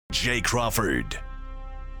Jay Crawford,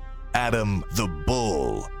 Adam the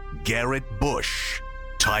Bull, Garrett Bush,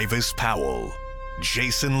 Tyvis Powell,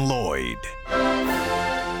 Jason Lloyd.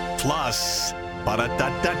 Plus,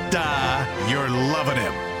 ba-da-da-da-da, you're loving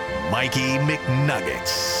him, Mikey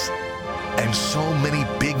McNuggets. And so many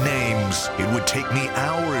big names, it would take me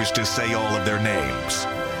hours to say all of their names.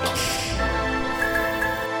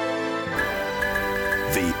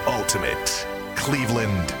 The ultimate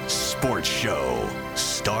Cleveland sports show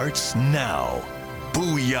starts now.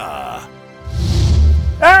 Booyah!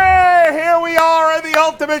 Hey, here we are at the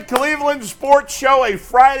ultimate Cleveland sports show, a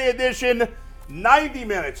Friday edition, 90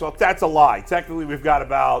 minutes. Well, that's a lie. Technically, we've got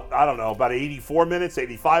about 84 minutes,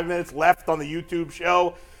 85 minutes left on the YouTube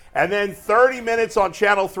show, and then 30 minutes on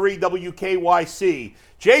Channel 3 WKYC.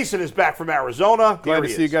 Jason is back from Arizona. Glad to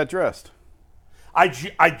see you got dressed. I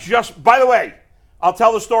just, by the way, I'll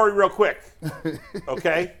tell the story real quick,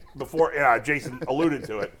 okay? Before Jason alluded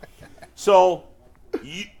to it. So,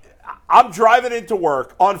 I'm driving into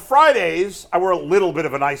work. On Fridays, I wear a little bit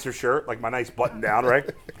of a nicer shirt, like my nice button down, right?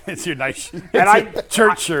 It's your nice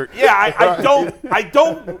church shirt. Yeah, I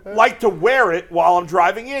don't like to wear it while I'm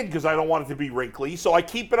driving in because I don't want it to be wrinkly. So I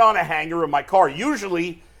keep it on a hanger in my car.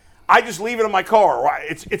 Usually, I just leave it in my car.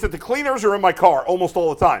 It's at the cleaners or in my car almost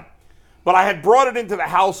all the time. But I had brought it into the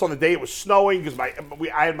house on the day it was snowing because I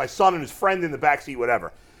had my son and his friend in the backseat,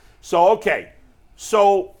 whatever. So, okay.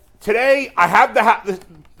 So, today I have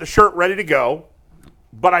the shirt ready to go,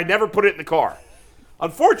 but I never put it in the car.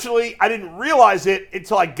 Unfortunately, I didn't realize it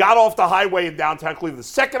until I got off the highway in downtown Cleveland. The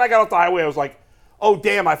second I got off the highway, I was like, oh,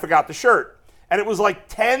 damn, I forgot the shirt. And it was like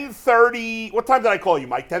 10:30. What time did I call you,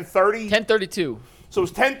 Mike? 10:30? 10:32. So it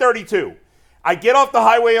was 10:32. I get off the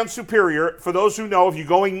highway on Superior. For those who know, if you're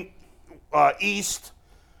going east,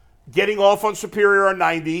 getting off on Superior on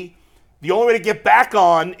 90, the only way to get back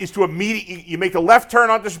on is to you make the left turn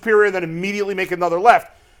onto Superior and then immediately make another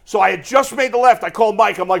left. So I had just made the left. I called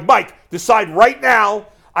Mike. I'm like, Mike, decide right now.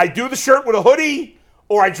 I do the shirt with a hoodie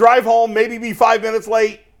or I drive home, maybe be 5 minutes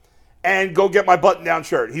late, and go get my button-down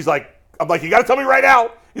shirt. I'm like, you got to tell me right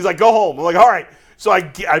now. He's like, go home. I'm like, all right. So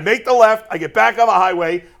I make the left. I get back on the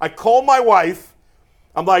highway. I call my wife.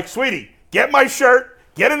 I'm like, sweetie, get my shirt,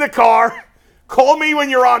 get in the car, call me when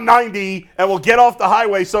you're on 90, and we'll get off the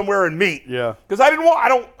highway somewhere and meet. Yeah. Because I don't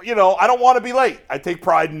want to be late. I take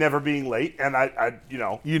pride in never being late, and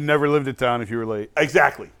You never lived in town if you were late.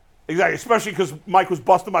 Exactly. Especially because Mike was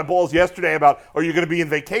busting my balls yesterday about, are you going to be in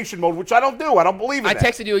vacation mode, which I don't do. I don't believe in that. I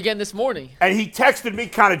texted you again this morning. And he texted me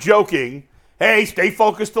kind of joking, hey, stay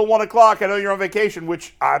focused till 1 o'clock. I know you're on vacation,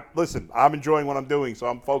 which, listen, I'm enjoying what I'm doing, so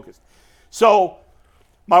I'm focused. So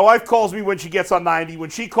my wife calls me when she gets on 90. When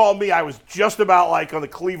she called me, I was just about like on the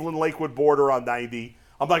Cleveland-Lakewood border on 90.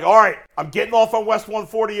 I'm like, all right, I'm getting off on West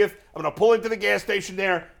 140th. I'm going to pull into the gas station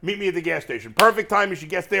there. Meet me at the gas station. Perfect time as she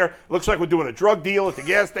gets there. Looks like we're doing a drug deal at the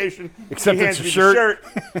gas station. Except she it's a hands me shirt.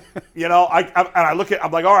 The shirt. I look at,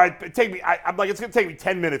 I'm like, all right, it's going to take me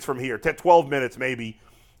 10 minutes from here, 12 minutes maybe.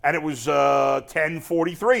 And it was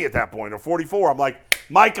 10:43 at that point, or 44. I'm like,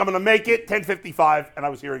 Mike, I'm going to make it, 10:55, and I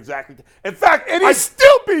was here exactly. In fact, I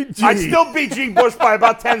still beat G. I still beat G. Bush by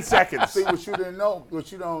about 10 seconds. See, what you didn't know,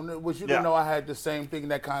 didn't know, I had the same thing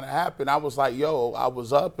that kind of happened. I was like, I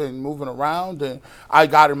was up and moving around, and I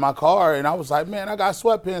got in my car, and I was like, man, I got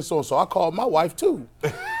sweatpants on, so I called my wife, too.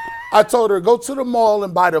 I told her, go to the mall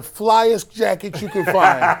and buy the flyest jacket you can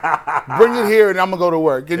find. Bring it here, and I'm going to go to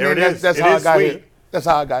work. And there then that's how I got here. That's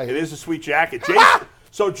how I got here. It is a sweet jacket.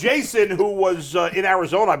 Jason, who was in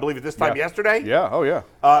Arizona, I believe, at this time yesterday. Yeah, oh yeah.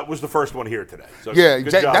 Was the first one here today. So good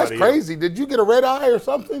job, that's crazy. Did you get a red eye or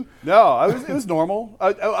something? No, it was normal.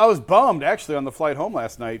 I was bummed, actually, on the flight home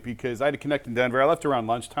last night because I had to connect in Denver. I left around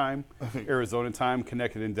lunchtime, Arizona time,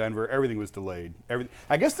 connected in Denver. Everything was delayed.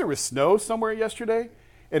 I guess there was snow somewhere yesterday.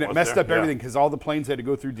 And it messed up everything because all the planes had to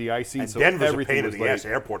go through de-icing. And so Denver's a pain in the ass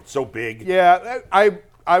airport. It's so big. Yeah,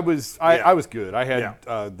 I was good. I had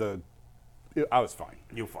I was fine.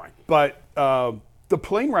 You fine. But the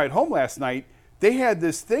plane ride home last night, they had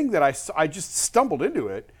this thing that I just stumbled into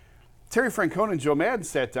it. Terry Francona and Joe Madden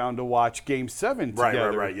sat down to watch Game 7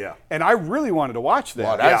 together. Right, yeah. And I really wanted to watch that.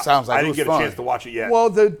 Wow, that sounds like I didn't get a chance to watch it yet. Well,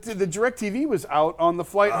 the DirecTV was out on the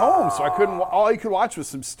flight home, so I couldn't. All I could watch was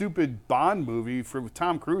some stupid Bond movie for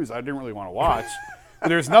Tom Cruise I didn't really want to watch.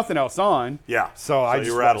 And there's nothing else on. Yeah. So I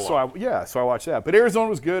you were out alone. So I watched that. But Arizona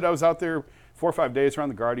was good. I was out there 4 or 5 days around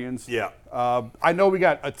the Guardians. Yeah. I know we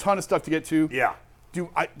got a ton of stuff to get to. Yeah. Do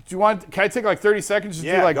you want? Can I take like 30 seconds to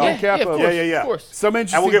do like go. recap? Of course. Some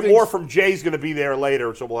interesting. And we'll get things. more from Jay's going to be there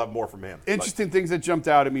later, so we'll have more from him. Interesting things that jumped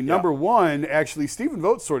out at me. Number one, actually, Stephen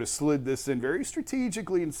Vogt sort of slid this in very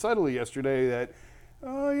strategically and subtly yesterday that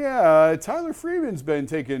oh, yeah, Tyler Freeman's been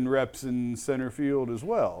taking reps in center field as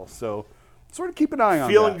well. So sort of keep an eye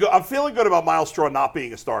on that. I'm feeling good about Miles Straw not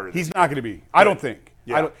being a starter. He's not going to be. I don't think.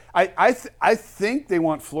 Yeah. I think they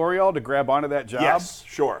want Florial to grab onto that job. Yes,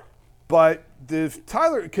 sure. But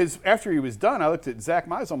Tyler, because after he was done, I looked at Zach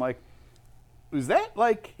Mize. I'm like, was that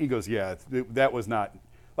like? He goes, yeah, that was not.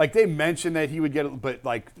 Like they mentioned that he would get it, but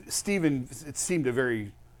like Steven, it seemed to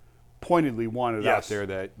very pointedly wanted out there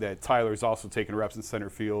that Tyler's also taking reps in center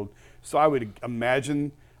field. So I would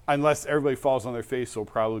imagine, unless everybody falls on their face, there'll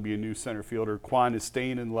probably be a new center fielder. Quan is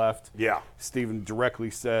staying in left. Yeah. Steven directly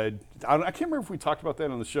said, I can't remember if we talked about that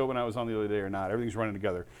on the show when I was on the other day or not. Everything's running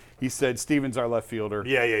together. He said, Steven's our left fielder.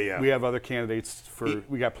 Yeah. We have other candidates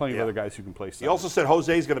we got plenty of other guys who can play center. He also said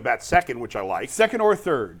Jose's going to bat second, which I like. Second or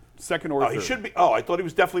third. Third. He should be. Oh, I thought he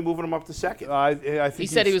was definitely moving him up to second. I think he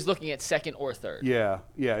said he was looking at second or third. Yeah.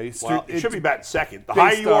 He should be batting second. The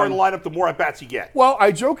higher you are in the lineup, the more at bats you get. Well,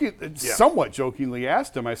 I somewhat jokingly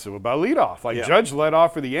asked him, I said, what about leadoff? Like Judge led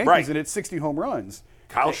off for the Yankees and it's 60 home runs.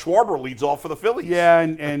 Kyle Schwarber leads off for the Phillies. Yeah,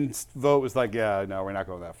 and Vogt was like, yeah, no, we're not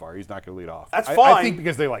going that far. He's not going to lead off. That's fine. I think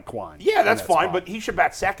because they like Quan. Yeah, that's fine, but he should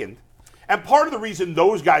bat second. And part of the reason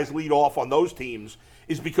those guys lead off on those teams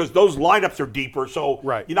is because those lineups are deeper, so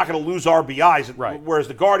you're not going to lose RBIs. Right. Whereas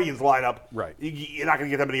the Guardians lineup, you're not going to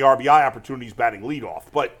get that many RBI opportunities batting leadoff.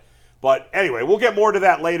 But anyway, we'll get more to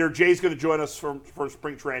that later. Jay's going to join us for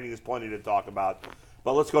spring training. There's plenty to talk about.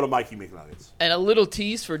 But let's go to Mikey McNuggets. And a little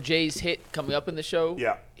tease for Jay's hit coming up in the show.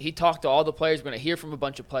 Yeah. He talked to all the players. We're going to hear from a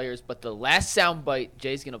bunch of players. But the last soundbite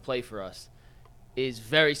Jay's going to play for us is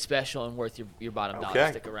very special and worth your bottom dollar to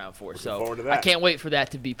stick around for. So I can't wait for that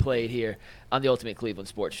to be played here on the Ultimate Cleveland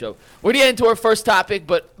Sports Show. We're going to get into our first topic,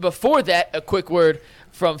 but before that, a quick word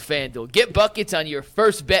from FanDuel. Get buckets on your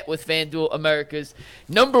first bet with FanDuel, America's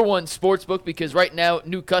 #1 sportsbook, because right now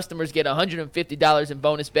new customers get $150 in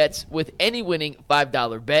bonus bets with any winning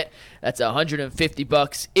 $5 bet. That's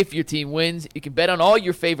 $150 if your team wins. You can bet on all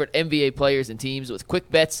your favorite NBA players and teams with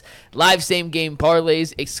quick bets, live same-game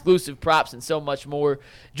parlays, exclusive props, and so much more.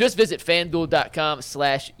 Just visit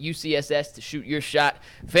FanDuel.com/UCSS to shoot your shot.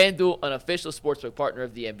 FanDuel, an official sportsbook partner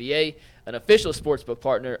of the NBA, an official sportsbook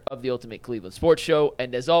partner of the Ultimate Cleveland Sports Show.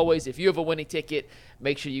 And as always, if you have a winning ticket,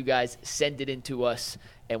 make sure you guys send it in to us,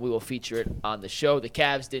 and we will feature it on the show. The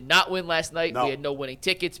Cavs did not win last night. No. We had no winning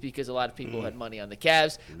tickets because a lot of people had money on the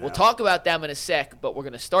Cavs. No. We'll talk about them in a sec, but we're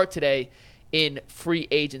going to start today in free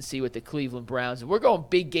agency with the Cleveland Browns. And we're going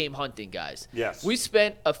big game hunting, guys. Yes. We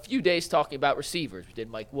spent a few days talking about receivers. We did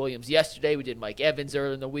Mike Williams yesterday. We did Mike Evans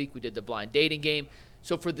earlier in the week. We did the blind dating game.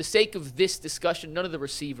 So for the sake of this discussion, none of the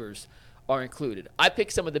receivers are included. I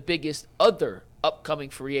picked some of the biggest other upcoming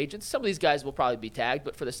free agents. Some of these guys will probably be tagged,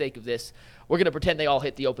 but for the sake of this, we're going to pretend they all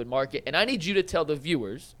hit the open market. And I need you to tell the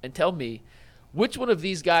viewers and tell me which one of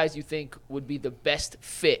these guys you think would be the best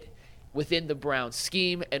fit within the Browns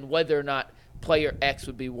scheme and whether or not player X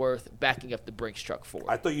would be worth backing up the Brinks truck for.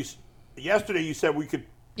 I thought yesterday you said we could.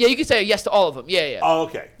 Yeah, you can say yes to all of them. Yeah. Oh,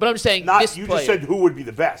 okay. But I'm saying just said who would be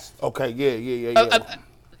the best. Okay, yeah.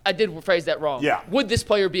 I did phrase that wrong. Yeah. Would this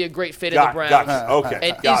player be a great fit in the Browns? Gotcha. Okay.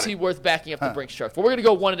 And is he worth backing up the Brinks truck for? We're going to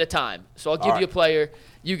go one at a time. So I'll give you a player.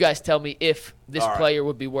 You guys tell me if this player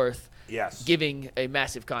would be worth giving a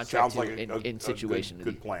massive contract in situation.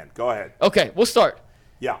 Good plan. Go ahead. Okay, we'll start.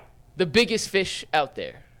 Yeah. The biggest fish out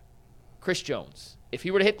there, Chris Jones. If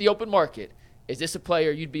he were to hit the open market, is this a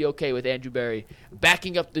player you'd be okay with Andrew Berry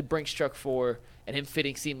backing up the Brinks truck for and him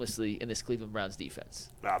fitting seamlessly in this Cleveland Browns defense?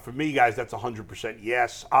 For me, guys, that's 100%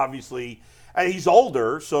 yes. Obviously, he's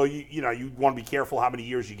older, so you want to be careful how many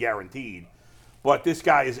years you guaranteed. But this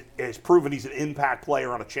guy is proven he's an impact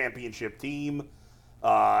player on a championship team.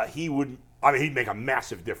 He'd make a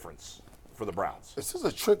massive difference for the Browns. This is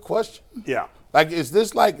a trick question. Yeah. Like, is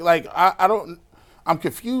this like I don't? I'm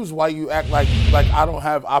confused why you act like I don't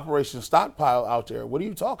have Operation Stockpile out there. What are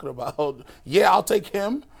you talking about? Yeah, I'll take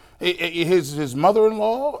him. His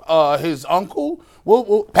mother-in-law, his uncle.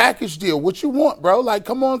 We'll package deal. What you want, bro? Like,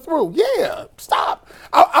 come on through. Yeah, stop.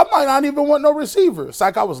 I might not even want no receivers. It's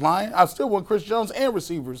like I was lying. I still want Chris Jones and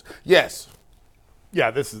receivers. Yes.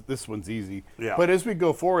 Yeah, this one's easy. Yeah. But as we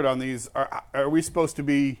go forward on these, are we supposed to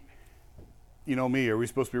be? You know me, are we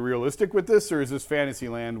supposed to be realistic with this, or is this fantasy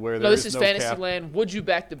land where there's this is no fantasy cap? land. Would you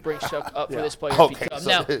back the Brinks truck up for this player? Okay,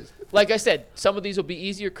 now, like I said, some of these will be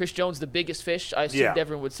easier. Chris Jones, the biggest fish. I assumed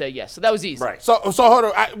everyone would say yes. So that was easy. Right. So hold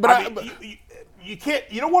on. You can't.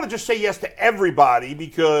 You don't want to just say yes to everybody,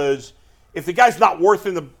 because if the guy's not worth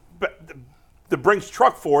in the Brinks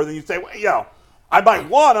truck for, then you say, well, I might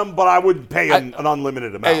want him, but I wouldn't pay him an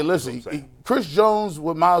unlimited amount. Hey, listen, Chris Jones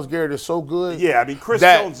with Myles Garrett is so good. Yeah, I mean, Chris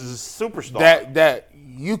Jones is a superstar. That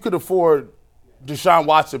you could afford Deshaun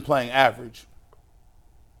Watson playing average.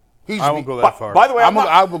 I won't go that far. By the way,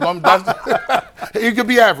 he could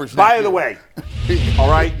be average. By the way, all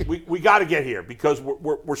right, we got to get here because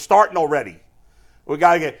we're starting already. We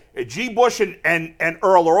got to get G. Bush and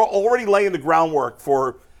Earl are already laying the groundwork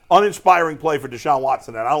for uninspiring play for Deshaun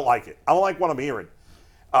Watson, and I don't like it. I don't like what I'm hearing.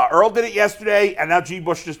 Earl did it yesterday, and now G.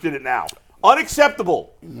 Bush just did it now.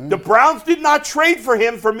 Unacceptable. Mm-hmm. The Browns did not trade for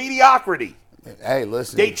him for mediocrity. Hey,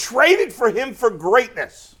 listen. They traded for him for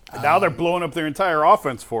greatness. And now they're blowing up their entire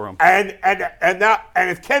offense for him. And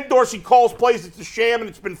if Ken Dorsey calls plays, it's a sham, and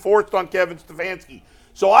it's been forced on Kevin Stefanski.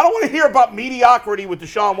 So I don't want to hear about mediocrity with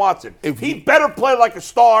Deshaun Watson. If he better play like a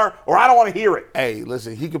star, or I don't want to hear it. Hey,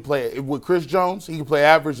 listen, he could play with Chris Jones. He can play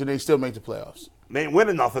average, and they still make the playoffs. They ain't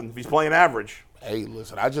winning nothing if he's playing average. Hey,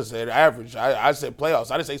 listen, I just said average. I said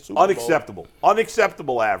playoffs. I didn't say Super Bowl. Unacceptable.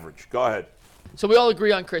 Unacceptable average. Go ahead. So we all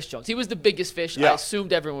agree on Chris Jones. He was the biggest fish. Yeah. I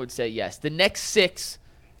assumed everyone would say yes. The next 6,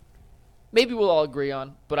 maybe we'll all agree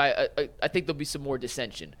on, but I think there'll be some more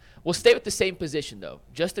dissension. We'll stay with the same position, though.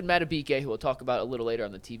 Justin Madubuike, who we'll talk about a little later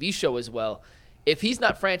on the TV show as well, if he's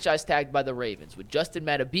not franchise tagged by the Ravens, would Justin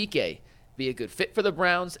Madubuike be a good fit for the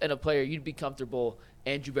Browns and a player you'd be comfortable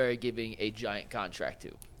Andrew Berry giving a giant contract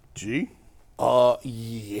to? G?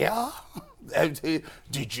 Yeah.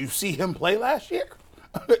 Did you see him play last year?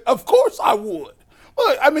 Of course I would.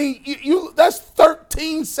 Look, I mean, that's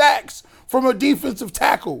 13 sacks from a defensive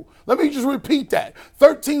tackle. Let me just repeat that.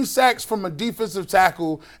 13 sacks from a defensive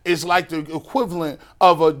tackle is like the equivalent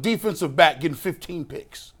of a defensive back getting 15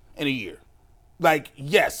 picks in a year. Like,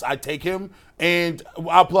 yes, I take him and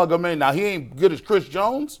I'll plug him in. Now, he ain't good as Chris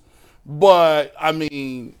Jones, but, I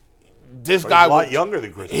mean, this guy a lot younger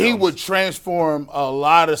than Chris Jones. He would transform a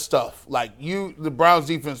lot of stuff. Like, the Browns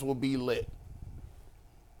defense will be lit.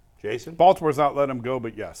 Jason? Baltimore's not letting him go,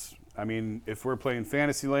 but yes. I mean, if we're playing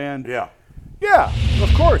Fantasyland. Yeah,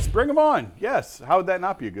 of course. Bring him on. Yes. How would that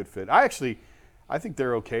not be a good fit? I think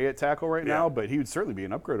they're okay at tackle right now, but he would certainly be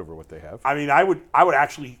an upgrade over what they have. I mean, I would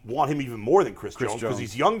actually want him even more than Chris Jones because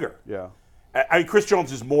he's younger. Yeah. I mean, Chris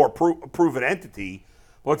Jones is more a proven entity,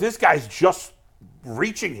 but this guy's just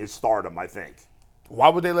reaching his stardom, I think. Why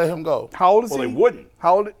would they let him go? How old is he? Well, they wouldn't.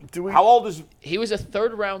 How old is He was a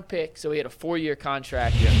 3rd-round pick, so he had a 4-year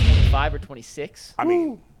contract. 25 or 26. I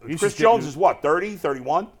mean, Chris Jones is what, 30,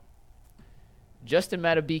 31? Justin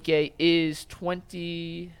Madubuike is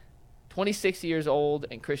 26 years old,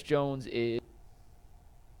 and Chris Jones is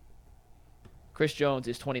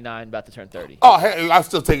 29, about to turn 30. Oh, hey, I'm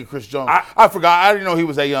still taking Chris Jones. I forgot. I didn't know he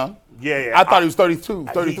was that young. Yeah. I thought he was 32,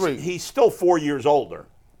 33. He's still 4 years older.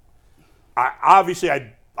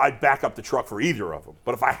 I'd back up the truck for either of them.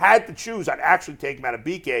 But if I had to choose, I'd actually take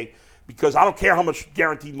Madubuike because I don't care how much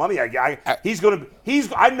guaranteed money I get. I'm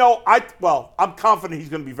confident he's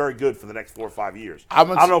going to be very good for the next 4 or 5 years. I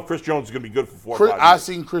don't know if Chris Jones is going to be good for 4 or 5 years. I've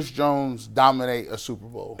seen Chris Jones dominate a Super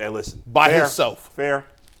Bowl. Hey, listen. By himself. Fair.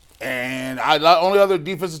 And the only other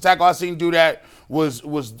defensive tackle I seen do that was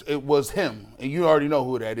him. And you already know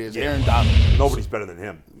who that is, Aaron Donald. Nobody's better than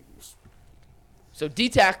him. So D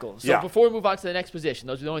tackle. So before we move on to the next position,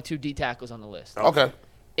 those are the only 2 D tackles on the list. Okay.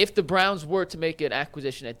 If the Browns were to make an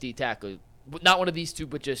acquisition at D tackle, not one of these 2,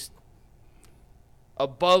 but just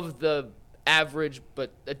above the average,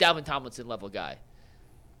 but a Dalvin Tomlinson level guy,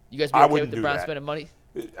 you guys be okay with the Browns spending money?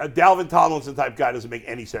 A Dalvin Tomlinson type guy doesn't make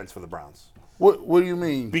any sense for the Browns. What do you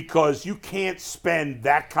mean? Because you can't spend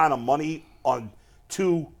that kind of money on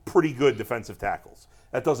 2 pretty good defensive tackles.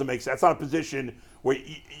 That doesn't make sense. That's not a position where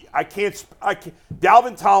I can't.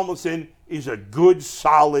 Dalvin Tomlinson is a good,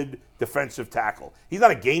 solid defensive tackle. He's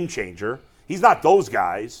not a game changer. He's not those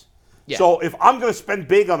guys. Yeah. So if I'm going to spend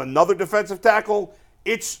big on another defensive tackle,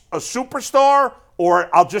 it's a superstar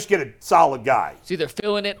or I'll just get a solid guy. It's either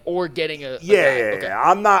filling it or getting a guy. Okay.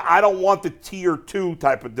 I don't want the tier 2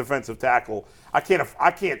 type of defensive tackle. I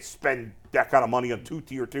can't spend that kind of money on 2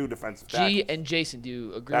 tier 2 defensive tackles. G and Jason, do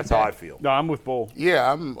you agree That's with that? how I feel. No, I'm with Bull.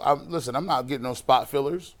 Yeah, listen, I'm not getting no spot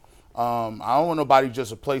fillers. I don't want nobody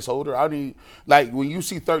just a placeholder. I need, like, when you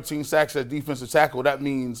see 13 sacks at defensive tackle, that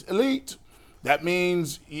means elite. That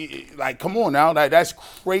means, like, come on now. That's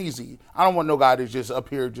crazy. I don't want no guy that's just up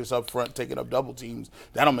here, just up front, taking up double teams.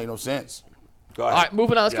 That don't make no sense. Go ahead. All right,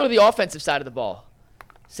 moving on. Let's go to the offensive side of the ball.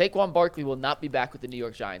 Saquon Barkley will not be back with the New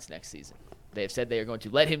York Giants next season. They have said they are going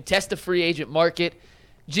to let him test the free agent market.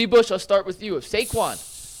 G. Bush, I'll start with you. If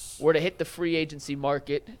Saquon were to hit the free agency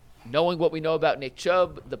market, knowing what we know about Nick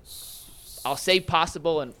Chubb, I'll say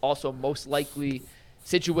possible and also most likely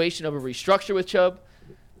situation of a restructure with Chubb,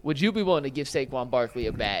 would you be willing to give Saquon Barkley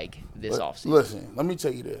a bag this offseason? Listen, let me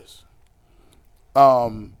tell you this.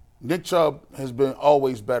 Nick Chubb has been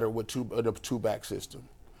always better with the two-back system.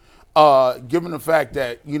 Given the fact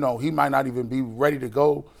that, he might not even be ready to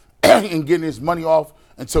go and getting his money off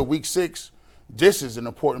until week 6, this is an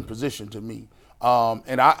important position to me.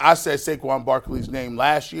 And I said Saquon Barkley's name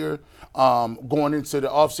last year going into the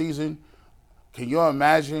offseason. Can you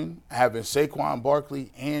imagine having Saquon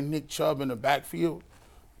Barkley and Nick Chubb in the backfield?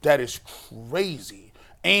 That is crazy.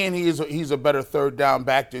 And he's a better third down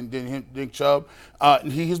back than Nick Chubb.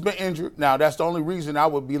 He has been injured. Now, that's the only reason I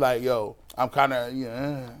would be like, yo, I'm kind of,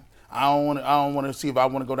 I don't want to see if I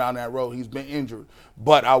want to go down that road. He's been injured.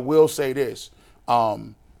 But I will say this.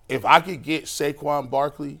 If I could get Saquon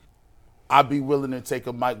Barkley, I'd be willing to take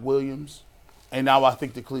a Mike Williams. And now I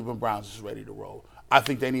think the Cleveland Browns is ready to roll. I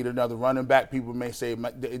think they need another running back. People may say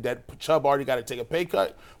that Chubb already got to take a pay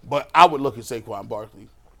cut, but I would look at Saquon Barkley.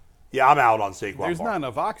 Yeah, I'm out on Saquon. There's not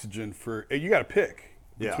enough oxygen for you. Got to pick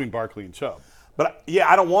between Barkley and Chubb. But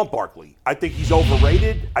I don't want Barkley. I think he's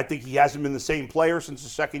overrated. I think he hasn't been the same player since the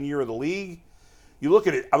second year of the league. You look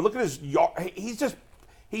at it. I look at his yard.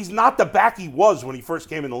 He's not the back he was when he first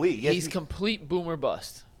came in the league. He's complete boomer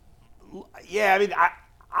bust. Yeah, I mean,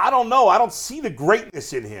 I don't know. I don't see the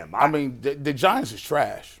greatness in him. I mean, the Giants is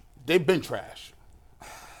trash. They've been trash.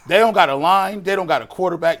 They don't got a line. They don't got a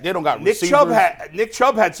quarterback. They don't got receivers. Nick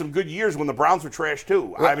Chubb had some good years when the Browns were trash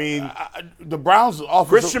too. I mean, the Browns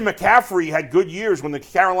Christian McCaffrey had good years when the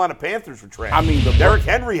Carolina Panthers were trash. I mean, Derrick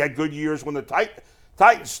Henry had good years when the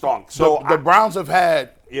Titans stunk. So the Browns have had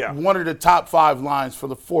one of the top 5 lines for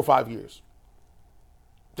the 4 or 5 years.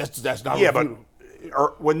 That's not refutable.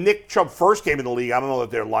 When Nick Chubb first came in the league, I don't know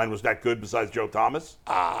that their line was that good besides Joe Thomas.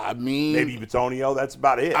 I mean, maybe Bitonio. That's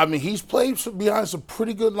about it. I mean, he's played behind some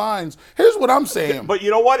pretty good lines. Here's what I'm saying. But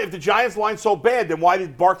you know what? If the Giants' line's so bad, then why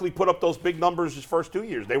did Barkley put up those big numbers his first 2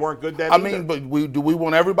 years? They weren't good then either. I mean, but do we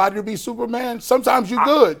want everybody to be Superman? Sometimes you're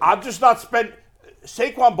good. I'm just not spent.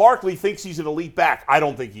 Saquon Barkley thinks he's an elite back. I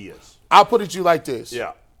don't think he is. I'll put it to you like this.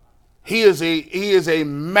 Yeah. He is a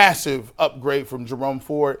massive upgrade from Jerome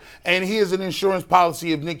Ford, and he is an insurance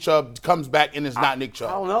policy if Nick Chubb comes back and is not Nick Chubb.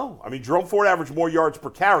 I don't know. I mean, Jerome Ford averaged more yards per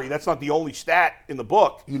carry. That's not the only stat in the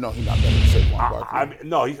book. He's not better than Saquon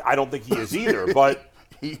Barkley. I don't think he is either. But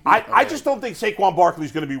I just don't think Saquon Barkley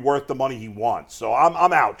is going to be worth the money he wants. So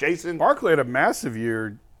I'm out. Jason? Barkley had a massive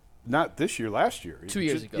year, not this year, last year. 2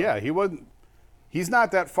 years ago. Yeah, he's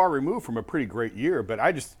not that far removed from a pretty great year, but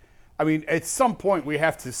I mean, at some point we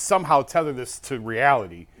have to somehow tether this to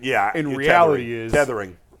reality. Yeah, and reality is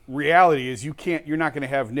tethering. Reality is you're not going to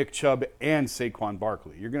have Nick Chubb and Saquon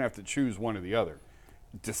Barkley. You're going to have to choose one or the other.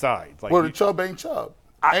 Decide. Well, the Chubb ain't Chubb.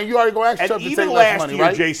 And you already go ask Chubb to take less money, right? Even last year,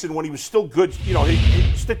 right? Jason, when he was still good,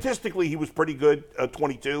 statistically he was pretty good,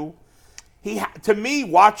 22. To me,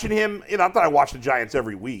 watching him, not that I watch the Giants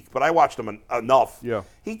every week, but I watched him enough. Yeah.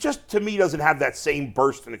 He just, to me, doesn't have that same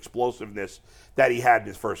burst and explosiveness that he had in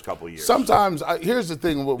his first couple of years. Sometimes, here's the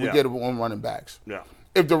thing what we get on running backs. Yeah.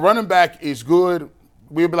 If the running back is good,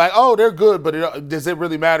 we'll be like, oh, they're good, but does it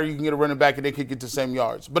really matter? You can get a running back and they can get the same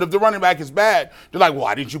yards. But if the running back is bad, they're like,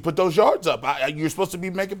 why didn't you put those yards up? You're supposed to be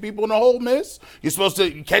making people in the hole miss. You're supposed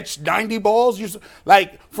to catch 90 balls.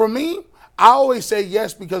 For me, I always say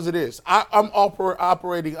yes because it is. I'm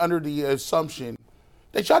operating under the assumption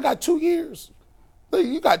that y'all got 2 years.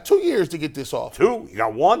 You got 2 years to get this off. 2? You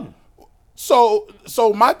got 1. So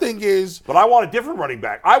my thing is, but I want a different running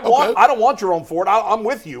back. I don't want Jerome Ford. I'm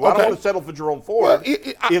with you. I don't want to settle for Jerome Ford,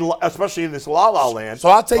 especially in this la-la land. So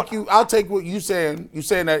I'll take what you saying. You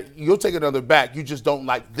saying that you'll take another back. You just don't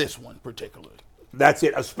like this one particularly. That's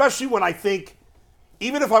it. Especially when I think,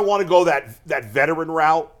 even if I want to go that veteran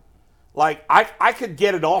route, like I could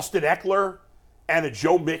get an Austin Eckler and a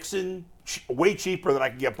Joe Mixon way cheaper than I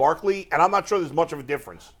can get Barkley, and I'm not sure there's much of a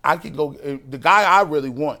difference. I could go. The guy I really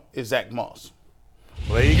want is Zach Moss.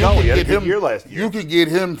 Well, there you go. He had a good year last year. You could get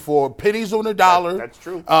him for pennies on the dollar. That's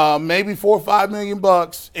true. Maybe $4 or $5 million,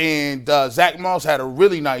 and Zach Moss had a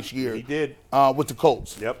really nice year. He did with the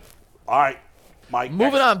Colts. Yep. All right, Mike.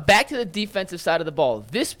 Moving on back to the defensive side of the ball.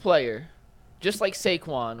 This player, just like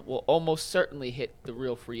Saquon, will almost certainly hit the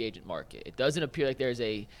real free agent market. It doesn't appear like there's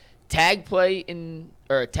a tag play in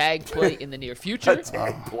the near future. A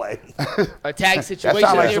tag play. A tag situation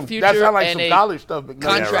in the near future. That sounds like some college stuff.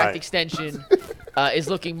 Contract extension is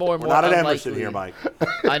looking more and more not unlikely. Not at Emerson here, Mike.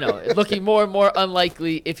 I know. It's looking more and more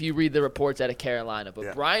unlikely if you read the reports out of Carolina.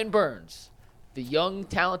 But Brian Burns, the young,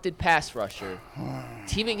 talented pass rusher,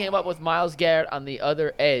 teaming him up with Myles Garrett on the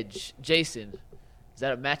other edge. Jason, is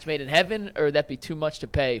that a match made in heaven, or would that be too much to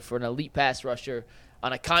pay for an elite pass rusher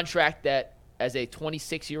on a contract that, as a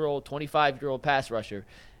 26-year-old, 25-year-old pass rusher,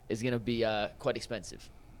 is going to be quite expensive?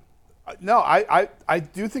 No, I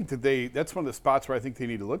do think that that's one of the spots where I think they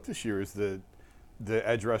need to look this year is the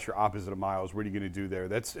edge rusher opposite of Miles. What are you going to do there?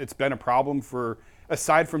 It's been a problem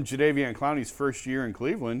aside from Jadeveon Clowney's first year in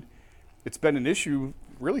Cleveland, it's been an issue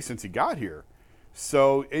really since he got here.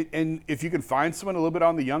 So, and if you can find someone a little bit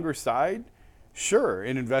on the younger side, sure,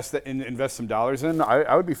 and invest some dollars in,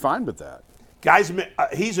 I would be fine with that. Guys,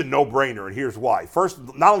 he's a no-brainer, and here's why. First,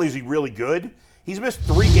 not only is he really good, he's missed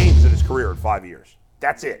 3 games in his career in 5 years.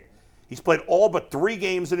 That's it. He's played all but 3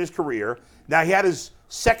 games in his career. Now, he had his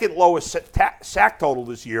second lowest sack total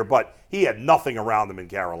this year, but he had nothing around him in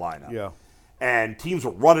Carolina. Yeah. And teams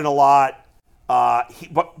were running a lot.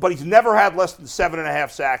 But he's never had less than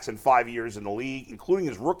 7.5 sacks in 5 years in the league, including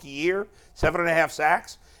his rookie year, 7.5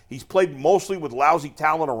 sacks. He's played mostly with lousy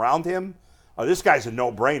talent around him. This guy's a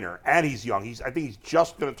no-brainer, and he's young. I think he's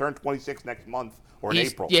just going to turn 26 next month or in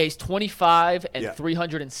April. Yeah, he's 25 and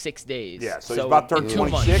 306 days. Yeah, so he's about to turn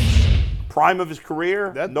 26. Prime of his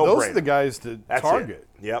career, no-brainer. Those are the guys to target.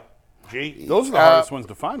 Yep. G. Those are the hardest ones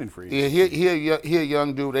to find in free agency. Yeah, he a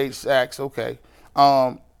young dude, 8 sacks. Okay.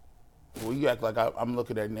 Well, you act like I'm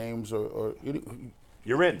looking at names or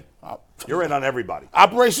you're in. You're in on everybody.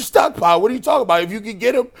 Operation Stockpile. What are you talking about? If you can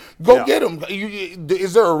get him, go get him.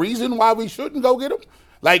 Is there a reason why we shouldn't go get him?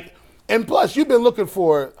 Like, and plus, you've been looking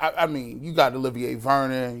for. I mean, you got Olivier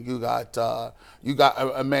Vernon. You got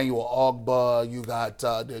Emmanuel Ogbah. You got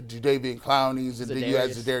the Jadeveon Clowneys, and then you had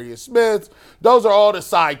Zadarius Smith. Those are all the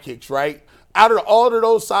sidekicks, right? Out of all of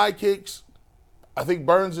those sidekicks, I think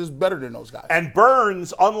Burns is better than those guys. And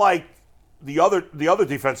Burns, unlike the other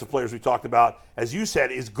defensive players we talked about, as you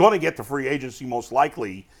said, is going to get to free agency most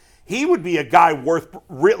likely. He would be a guy worth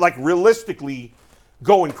realistically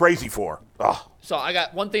going crazy for. Ugh. So I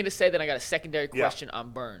got one thing to say, then I got a secondary question on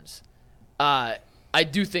Burns. I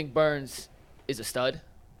do think Burns is a stud,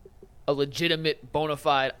 a legitimate, bona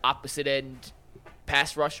fide opposite end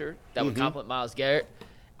pass rusher that would complement Myles Garrett.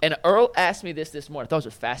 And Earl asked me this morning. I thought it was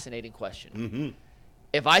a fascinating question. Mm-hmm.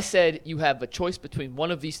 If I said you have a choice between one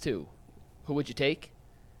of these two, who would you take?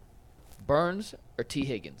 Burns or T.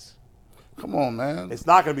 Higgins? Come on, man. It's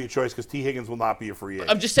not going to be a choice because T. Higgins will not be a free agent.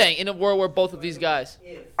 I'm just saying, in a world where both of these guys.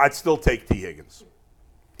 I'd still take T. Higgins.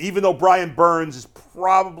 Even though Brian Burns is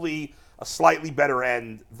probably a slightly better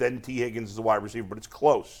end than T. Higgins as a wide receiver, but it's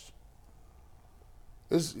close.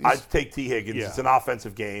 I'd take T. Higgins. Yeah. It's an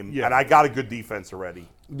offensive game, and I got a good defense already.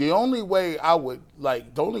 The only way I would,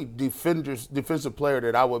 like, the only defensive player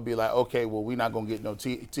that I would be like, okay, well, we're not going to get no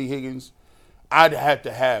T. Higgins, I'd have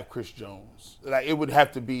to have Chris Jones. Like, it would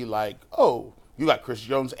have to be like, oh, you got Chris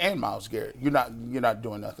Jones and Myles Garrett. You're not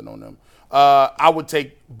doing nothing on them. I would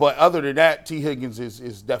take, but other than that, T. Higgins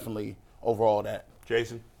is definitely overall that.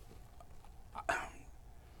 Jason?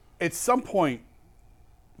 At some point,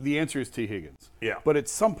 the answer is T. Higgins. Yeah. But at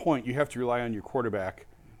some point, you have to rely on your quarterback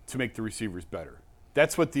to make the receivers better.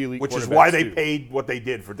 That's what the elite quarterbacks do. Which is why they paid what they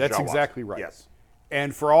did for Deshaun That's Watson. Exactly right. Yes.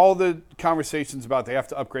 And for all the conversations about they have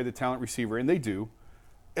to upgrade the talent receiver, and they do,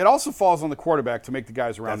 it also falls on the quarterback to make the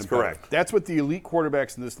guys around him better. That's correct. That's what the elite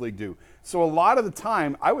quarterbacks in this league do. So a lot of the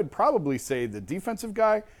time, I would probably say the defensive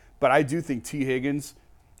guy, but I do think T. Higgins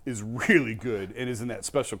is really good and is in that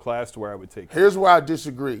special class to where I would take him. Here's where I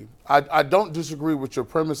disagree. I don't disagree with your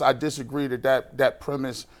premise. I disagree that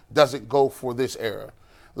premise doesn't go for this era.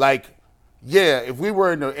 Like, yeah, if we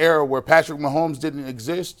were in an era where Patrick Mahomes didn't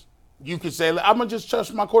exist, you could say, I'm going to just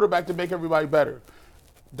trust my quarterback to make everybody better.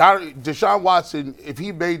 Deshaun Watson, if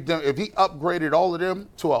he upgraded all of them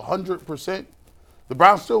to 100%, the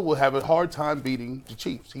Browns still would have a hard time beating the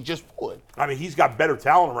Chiefs. He just would. I mean, he's got better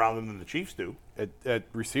talent around him than the Chiefs do. At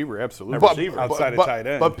receiver, absolutely. Outside of tight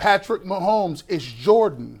end. But Patrick Mahomes is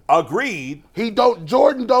Jordan. Agreed.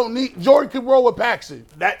 Jordan can roll with Paxton.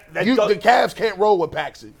 The Cavs can't roll with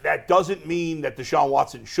Paxton. That doesn't mean that Deshaun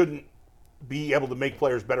Watson shouldn't be able to make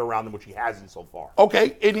players better around him, which he hasn't so far.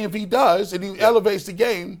 Okay, and if he does, and he elevates the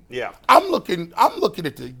game, I'm looking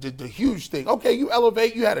at the huge thing. Okay, you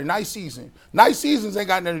elevate. You had a nice season. Nice seasons ain't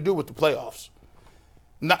got nothing to do with the playoffs.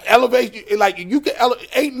 Now, elevate, like you can,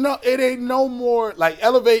 it ain't no more like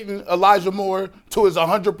elevating Elijah Moore to his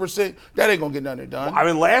 100%. That ain't gonna get nothing done. I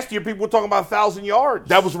mean, last year people were talking about 1,000 yards.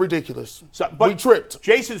 That was ridiculous. But we tripped.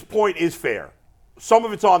 Jason's point is fair. Some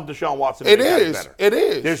of it's on Deshaun Watson. It is. It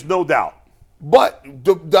is. There's no doubt. But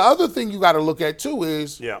the other thing you got to look at too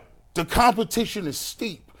is the competition is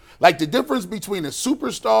steep. Like the difference between a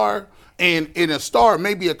superstar and a star,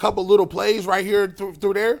 maybe a couple little plays right here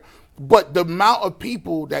through there. but the amount of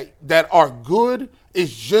people that are good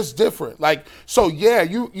is just different. Like, so yeah,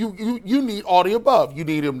 you need all the above. You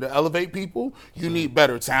need him to elevate people. You need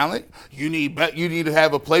better talent. You need to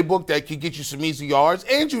have a playbook that can get you some easy yards,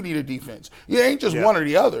 and you need a defense. You ain't just one or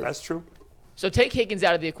the other. That's true. So take Higgins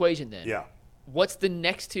out of the equation then. Yeah. What's the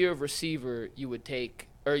next tier of receiver you would take,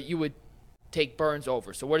 or you would take Burns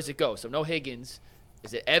over? So where does it go? So no Higgins.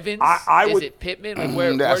 Is it Evans? Is it Pittman? Like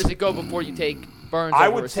where does it go before you take Burns over I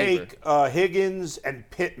would receiver? take Higgins and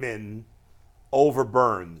Pittman over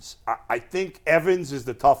Burns. I think Evans is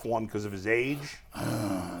the tough one because of his age.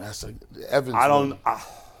 Evans.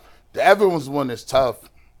 The Evans one is tough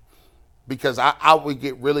because I would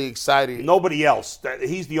get really excited. Nobody else.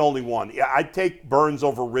 He's the only one. Yeah, I'd take Burns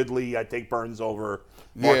over Ridley. I'd take Burns over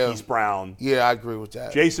Marquise Brown. Yeah, I agree with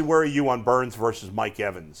that. Jason, where are you on Burns versus Mike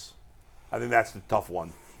Evans? I think that's the tough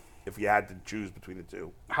one if you had to choose between the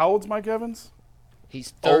two. How old's Mike Evans?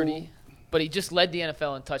 He's 30, but he just led the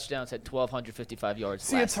NFL in touchdowns, had 1,255 yards.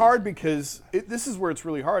 See, it's hard because this is where it's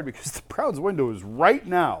really hard because the Browns' window is right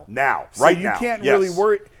now. So you can't really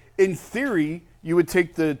worry. In theory, you would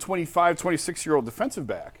take the 25, 26-year-old defensive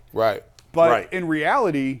back. Right. But in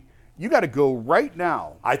reality, you got to go right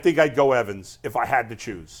now. I think I'd go Evans if I had to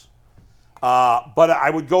choose. But I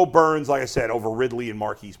would go Burns, like I said, over Ridley and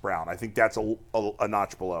Marquise Brown. I think that's a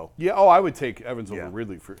notch below. Yeah. Oh, I would take Evans over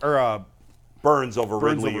Ridley Burns over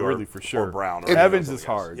Ridley for sure. Or Brown. Or Evans is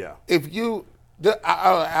hard. Yeah. If you,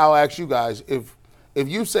 I'll ask you guys if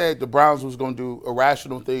you said the Browns was going to do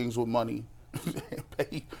irrational things with money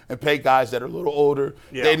and pay guys that are a little older,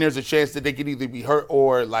 then there's a chance that they could either be hurt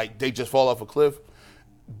or like they just fall off a cliff.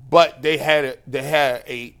 But they had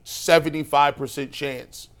a 75%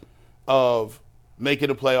 chance of making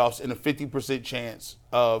the playoffs and a 50% chance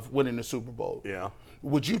of winning the Super Bowl. Yeah.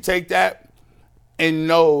 Would you take that and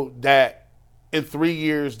know that in 3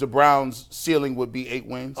 years the Browns' ceiling would be 8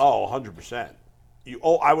 wins? Oh, 100%.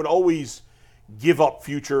 I would always give up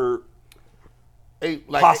future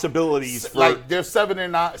possibilities for like they're 7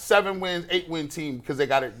 wins, 8-win team because they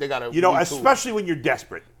got to especially when you're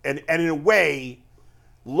desperate. And in a way,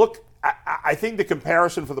 look, I think the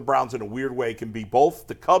comparison for the Browns in a weird way can be both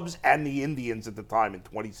the Cubs and the Indians at the time in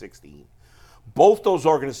 2016. Both those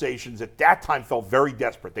organizations at that time felt very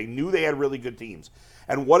desperate. They knew they had really good teams.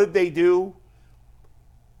 And what did they do?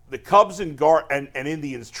 The Cubs and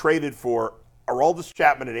Indians traded for Aroldis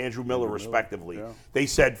Chapman and Andrew Miller, respectively. Yeah. They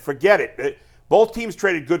said, forget it. Both teams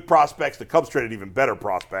traded good prospects. The Cubs traded even better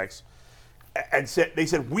prospects. And they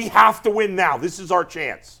said, we have to win now. This is our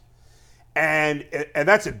chance. And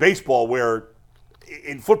that's in baseball, where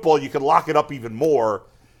in football you can lock it up even more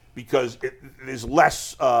because there's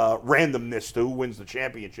less randomness to who wins the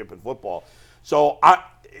championship in football. So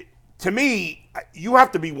to me, you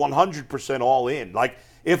have to be 100% all in. Like,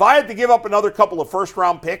 if I had to give up another couple of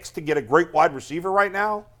first-round picks to get a great wide receiver right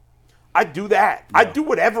now, I'd do that. Yeah. I'd do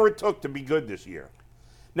whatever it took to be good this year.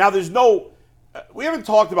 Now, we haven't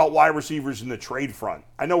talked about wide receivers in the trade front.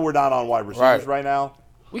 I know we're not on wide receivers right now.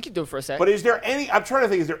 We could do it for a second. But is there I'm trying to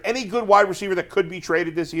think, is there any good wide receiver that could be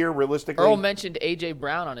traded this year, realistically? Earl mentioned A.J.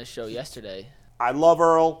 Brown on his show yesterday. I love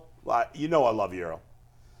Earl. You know I love you, Earl.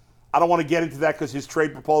 I don't want to get into that because his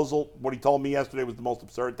trade proposal, what he told me yesterday, was the most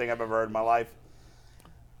absurd thing I've ever heard in my life.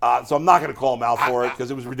 So I'm not going to call him out for it because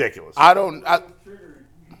it was ridiculous.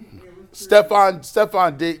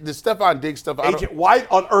 Stephon Diggs stuff. Why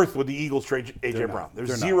on earth would the Eagles trade A.J. Brown?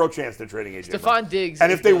 There's zero chance they're trading A.J. Brown. Stephon Diggs.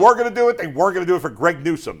 And if they were going to do it, they weren't going to do it for Greg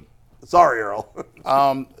Newsome. Sorry, Earl.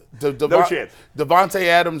 No chance. Devontae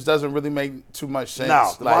Adams doesn't really make too much sense.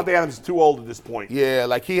 No, Devontae Adams is too old at this point. Yeah,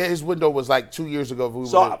 like his window was like 2 years ago.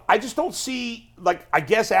 So I just don't see, I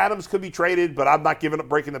guess Adams could be traded, but I'm not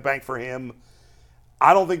breaking the bank for him.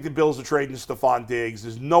 I don't think the Bills are trading Stephon Diggs.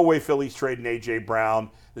 There's no way Philly's trading A.J. Brown.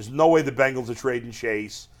 There's no way the Bengals are trading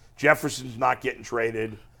Chase. Jefferson's not getting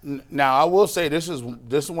traded. Now, I will say this is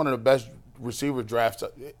one of the best receiver drafts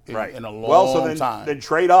in a long time. Then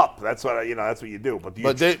trade up. That's what that's what you do. But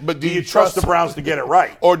do you trust the Browns to get it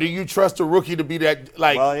right, or do you trust a rookie to be that?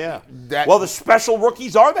 Well, yeah. The special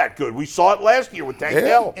rookies are that good. We saw it last year with Tank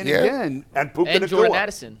Dell again, and Puka and Jordan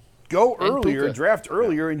Addison. Go earlier, draft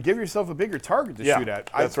earlier, and give yourself a bigger target to shoot at.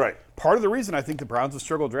 That's right. Part of the reason I think the Browns have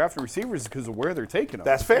struggled drafting receivers is because of where they're taking them.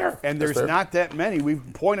 That's fair. And there's not that many. We've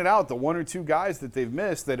pointed out the 1 or 2 guys that they've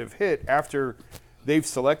missed that have hit after they've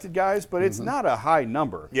selected guys, but it's not a high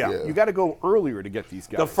number. Yeah. You got to go earlier to get these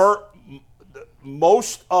guys.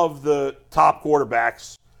 Most of the top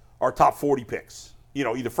quarterbacks are top 40 picks.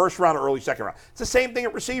 Either first round or early second round. It's the same thing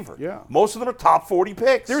at receiver. Yeah. Most of them are top 40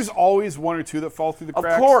 picks. There's always 1 or 2 that fall through the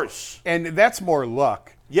cracks. Of course. And that's more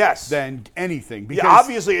luck. than anything. Because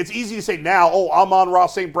obviously it's easy to say now, Amon-Ra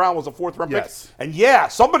St. Brown was a 4th-round pick.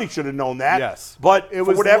 And somebody should have known that. Yes. But it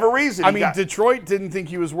was for whatever reason. Detroit didn't think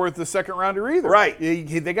he was worth the 2nd-rounder either. Right.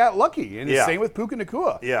 They got lucky. And the same with Puka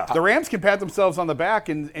Nacua. Yeah. The Rams can pat themselves on the back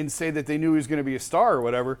and say that they knew he was going to be a star or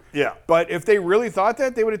whatever. Yeah. But if they really thought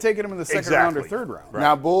that, they would have taken him in the 2nd round or 3rd round. Right.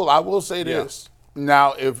 Now, Bull, I will say this.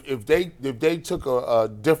 Now, if they took a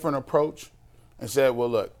different approach and said, well,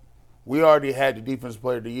 look, we already had the Defensive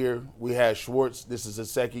Player of the Year. We had Schwartz. This is his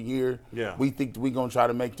 2nd year. Yeah. We think we're going to try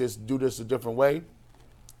to do this a different way.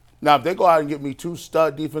 Now, if they go out and get me 2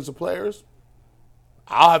 stud defensive players,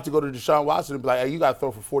 I'll have to go to Deshaun Watson and be like, hey, you got to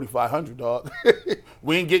throw for 4,500, dog.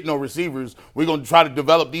 We ain't getting no receivers. We're going to try to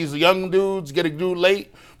develop these young dudes, get a dude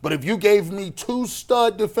late. But if you gave me 2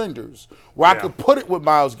 stud defenders where I could put it with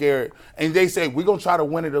Myles Garrett and they say, we're going to try to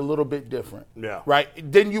win it a little bit different, right?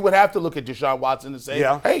 Then you would have to look at Deshaun Watson and say,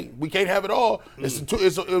 hey, we can't have it all. It's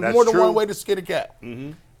more than one way to skin a cat.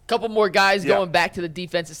 Mm-hmm. Couple more guys going back to the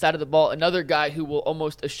defensive side of the ball. Another guy who will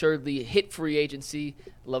almost assuredly hit free agency,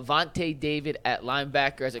 Lavonte David at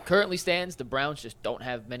linebacker. As it currently stands, the Browns just don't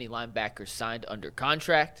have many linebackers signed under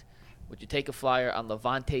contract. Would you take a flyer on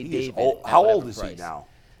Lavonte David? How old is he now?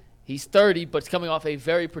 He's 30, but he's coming off a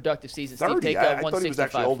very productive season. 30? I thought he was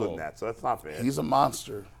actually older than that, so that's not bad. He's a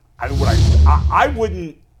monster. I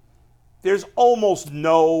wouldn't. There's almost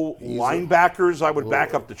no linebackers I would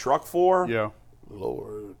back up the truck for. Yeah.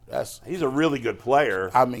 Lord, he's a really good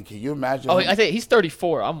player. I mean, can you imagine? I think he's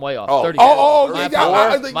 34. I'm way off.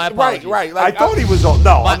 34. My apologies. Right. I thought he was old.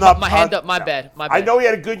 No, I'm not. My hand up. My bad. I know he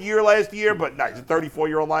had a good year last year, but no, he's a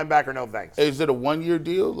 34-year-old linebacker. No thanks. Is it a 1-year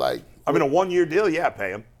deal? A 1-year deal. Yeah,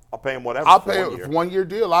 pay him. I'll pay him whatever. I'll pay him a 1-year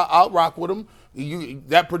deal. I'll rock with him.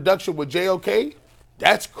 That production with JOK,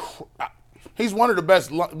 he's one of the best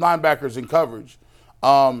linebackers in coverage.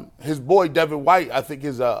 His boy Devin White, I think,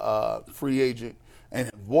 is a free agent,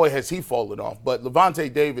 and boy has he fallen off. But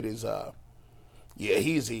Lavonte David is,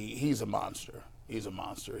 he's a monster. He's a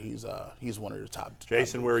monster. He's one of the top.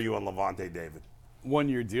 Jason, where are you on Lavonte David?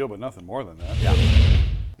 1-year deal, but nothing more than that.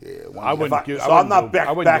 Yeah, I'm not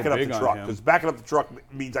backing up the truck, because backing up the truck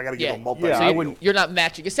means I got to give him multi. So you're not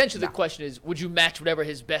matching. Essentially, the question is, would you match whatever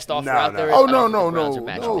his best offer out there is? Oh,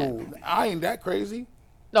 no. I ain't that crazy.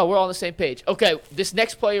 No, we're all on the same page. Okay, this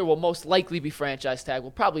next player will most likely be franchise tag. Will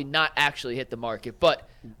probably not actually hit the market, but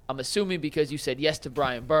I'm assuming because you said yes to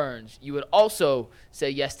Brian Burns, you would also say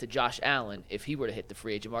yes to Josh Allen if he were to hit the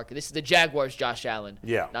free agent market. This is the Jaguars' Josh Allen,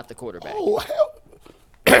 not the quarterback. Oh, hell.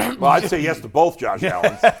 Well, I'd say yes to both Josh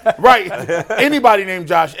Allens. Right. Anybody named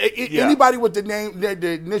Josh. Anybody with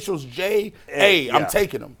the initials J.A., I'm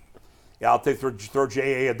taking them. Yeah, I'll throw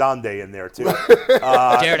J.A. Adonde in there, too.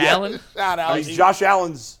 Jared Allen? Josh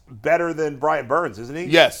Allen's better than Brian Burns, isn't he?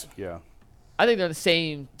 Yes. Yeah. I think they're in the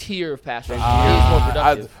same tier of pass rush. He's more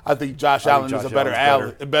productive. I think Josh Allen is a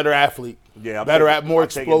better athlete. Yeah, more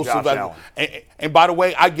explosive. And by the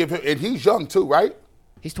way, I give him, and he's young too, right?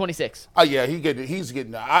 He's 26. Oh yeah, he's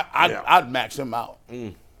getting. I'd max him out.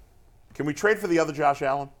 Can we trade for the other Josh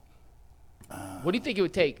Allen? What do you think it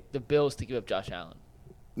would take the Bills to give up Josh Allen?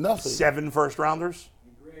 Nothing. 7 first-rounders?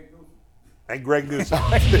 And Greg Newsome.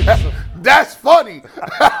 That's funny.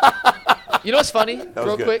 You know what's funny?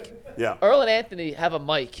 Real quick? Yeah. Earl and Anthony have a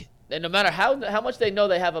mic. And no matter how much they know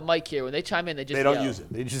they have a mic here, when they chime in, they just yell. They don't use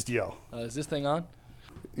it. They just yell. Is this thing on?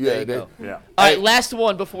 Yeah. All right, last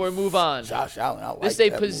one before we move on. Josh Allen, I like this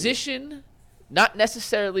is a position, not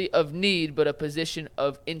necessarily of need, but a position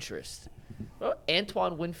of interest. Well,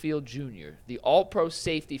 Antoine Winfield Jr., the all-pro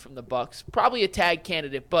safety from the Bucs, probably a tag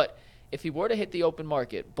candidate, but if he were to hit the open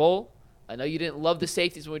market, Bull, I know you didn't love the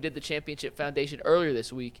safeties when we did the Championship Foundation earlier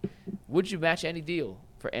this week. Would you match any deal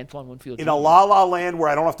for Antoine Winfield Jr.? In a la-la land where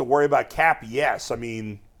I don't have to worry about cap, yes. I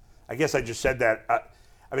mean, I guess I just said that.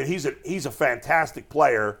 He's a fantastic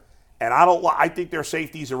player, and I think their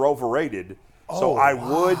safeties are overrated. So I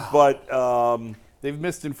would, but they've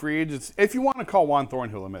missed in free agents. If you want to call Juan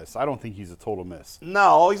Thornhill a miss, I don't think he's a total miss.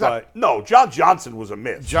 No, he's not. No, John Johnson was a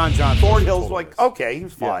miss. John Johnson. Thornhill's like, okay, he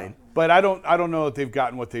was fine. Yeah. But I don't know that they've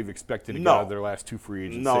gotten what they've expected to get out of their last 2 free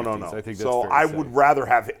agents. No. I think that's so fair I to would say.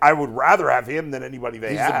 rather have him than anybody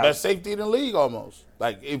they have. He's the best safety in the league almost.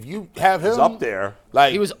 Like if you have him, he's up there.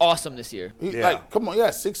 Like he was awesome this year. Like come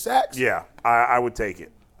on, 6 sacks. Yeah, I would take it.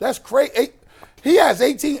 That's great. He has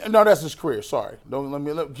 18. No, that's his career. Sorry. Don't let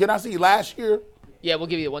me. Can I see last year? Yeah, we'll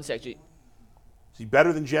give you 1 sec, G. Is he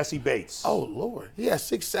better than Jesse Bates? Oh Lord, he has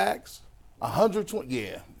 6 sacks, 120.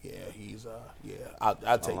 Yeah. He's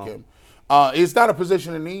I'll take him. It's not a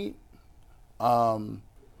position of need.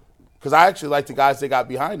 Because I actually like the guys they got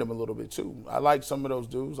behind him a little bit too. I like some of those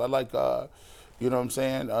dudes. I like You know what I'm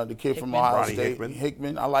saying? The kid from Hickman. Ohio Ronnie State,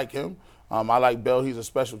 Hickman. I like him. I like Bell. He's a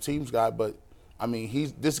special teams guy, but I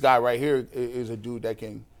mean, this guy right here is a dude that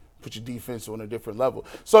can put your defense on a different level.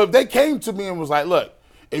 So if they came to me and was like, "Look,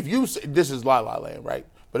 if you this is La La Land, right?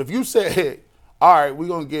 But if you said, all right, we're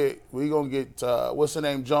gonna get what's the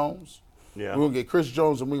name, Jones? Yeah. We're gonna get Chris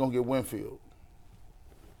Jones and we're gonna get Winfield.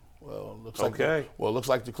 Well, looks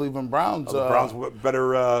like the Cleveland Browns. The Browns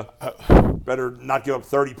better not give up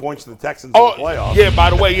 30 points to the Texans in the playoffs. Yeah,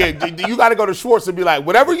 by the way, you got to go to Schwartz and be like,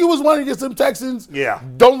 whatever you was wanting against them Texans,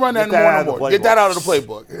 don't run that anymore. Get that out of the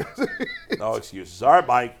playbook. No excuses. All right,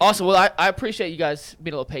 Mike. Awesome. Well, I appreciate you guys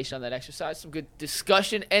being a little patient on that exercise. Some good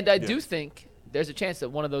discussion, and I do think there's a chance that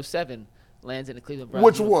one of those 7 lands in the Cleveland Browns.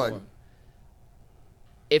 Which one?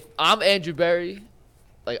 If I'm Andrew Berry,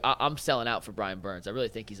 I'm selling out for Brian Burns. I really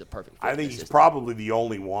think he's a perfect fit. I think he's probably the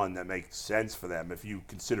only one that makes sense for them if you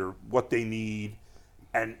consider what they need.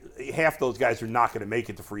 And half those guys are not going to make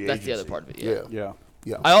it to free agency. That's the other part of it, yeah.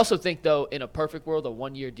 I also think, though, in a perfect world, a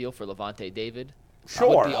 1-year deal for Levante David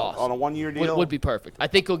would be awesome. On a 1-year deal? Would be perfect. I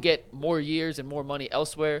think he'll get more years and more money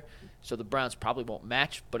elsewhere, so the Browns probably won't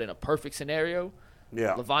match. But in a perfect scenario,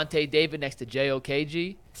 Levante David next to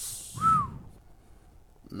JOKG.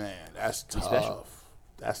 Man, that's tough. Special.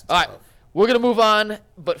 That's tough. All right, we're going to move on,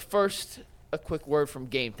 but first, a quick word from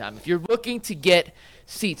Game Time. If you're looking to get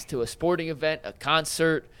seats to a sporting event, a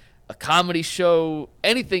concert, a comedy show,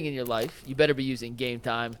 anything in your life, you better be using Game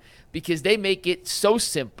Time because they make it so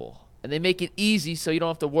simple and they make it easy so you don't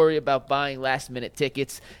have to worry about buying last-minute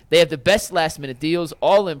tickets. They have the best last-minute deals,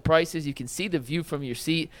 all-in prices. You can see the view from your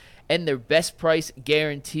seat, and their best price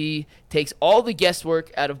guarantee takes all the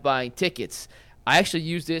guesswork out of buying tickets. I actually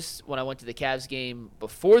used this when I went to the Cavs game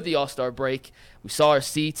before the All-Star break. We saw our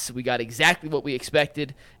seats. We got exactly what we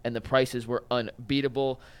expected, and the prices were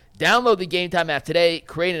unbeatable. Download the Game Time app today,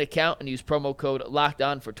 create an account, and use promo code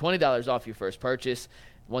LOCKEDON for $20 off your first purchase.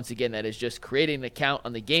 Once again, that is just creating an account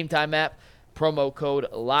on the Game Time app, promo code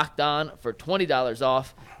LOCKEDON for $20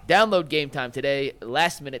 off. Download Game Time today.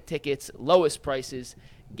 Last-minute tickets, lowest prices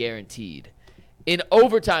guaranteed. In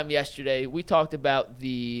overtime yesterday, we talked about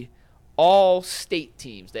the all-state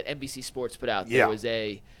teams that NBC Sports put out. There was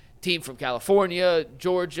a team from California,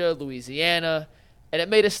 Georgia, Louisiana, and it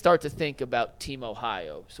made us start to think about Team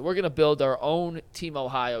Ohio. So we're going to build our own Team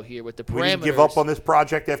Ohio here with the parameters. We didn't give up on this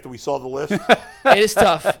project after we saw the list. It is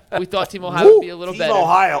tough. We thought Team Ohio would be a little better. Team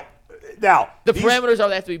Ohio. Now, the parameters are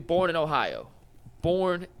they have to be born in Ohio.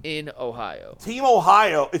 Born in Ohio. Team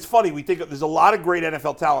Ohio, it's funny, we think there's a lot of great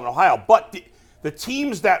NFL talent in Ohio, but the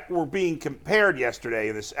teams that were being compared yesterday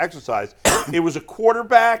in this exercise, it was a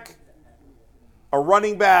quarterback, a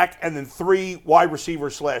running back, and then 3 wide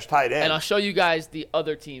receivers / tight ends. And I'll show you guys the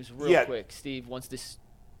other teams real quick, Steve. Once this,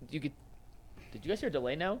 did you guys hear a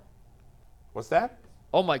delay now? What's that?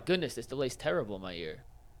 Oh my goodness, this delay's terrible in my ear.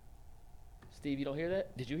 Steve, you don't hear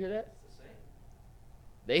that? Did you hear that?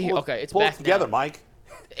 They hear. Okay, it's back back it together, now. Mike.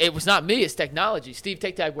 It was not me. It's technology. Steve,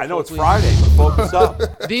 take tag. I know it's Friday, but focus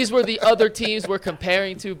up. These were the other teams we're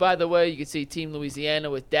comparing to, by the way. You can see Team Louisiana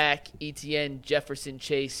with Dak, Etienne, Jefferson,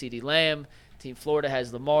 Chase, CeeDee Lamb. Team Florida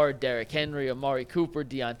has Lamar, Derrick Henry, Amari Cooper,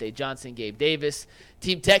 Deontay Johnson, Gabe Davis.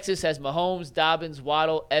 Team Texas has Mahomes, Dobbins,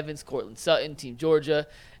 Waddle, Evans, Cortland Sutton. Team Georgia,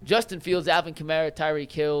 Justin Fields, Alvin Kamara,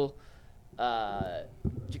 Tyreek Hill,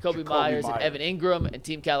 Jacoby Myers, and Evan Ingram. And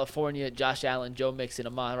Team California, Josh Allen, Joe Mixon,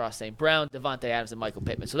 Amon-Ra St. Brown, Devontae Adams, and Michael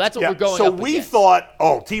Pittman. So that's what we're going up against.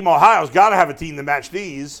 Thought, Team Ohio's got to have a team to match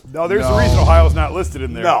these. No, there's a reason Ohio's not listed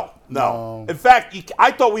in there. No. In fact,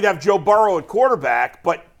 I thought we'd have Joe Burrow at quarterback,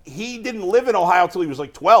 but he didn't live in Ohio until he was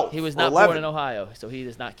like 12. He was not born in Ohio, so he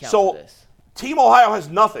does not count for this. Team Ohio has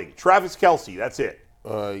nothing. Travis Kelce, that's it.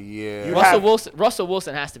 Russell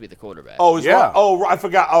Wilson has to be the quarterback. I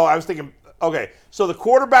forgot. I was thinking. Okay, so the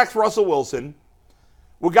quarterback's Russell Wilson.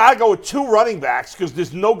 We got to go with 2 running backs because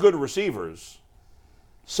there's no good receivers.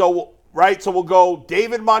 So we'll go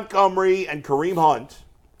David Montgomery and Kareem Hunt.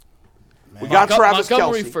 Man. We got Travis Kelce.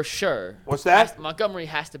 Montgomery for sure. What's that? Montgomery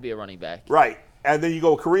has to be a running back. Right. And then you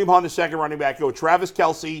go Kareem Hunt, the second running back. You go Travis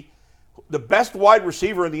Kelce. The best wide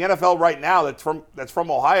receiver in the NFL right now that's from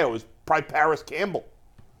Ohio is probably Paris Campbell.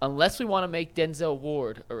 Unless we want to make Denzel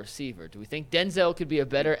Ward a receiver. Do we think Denzel could be a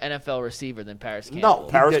better NFL receiver than Paris Campbell? No,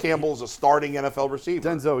 Paris Campbell is a starting NFL receiver.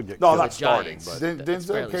 Denzel would get killed. No, not starting. But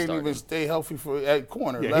Denzel can't even stay healthy at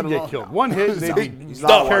corner. Yeah, he'd get killed. One hit, he's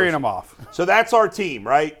not carrying him off. So that's our team,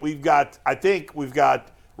 right? I think we've got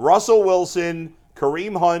Russell Wilson,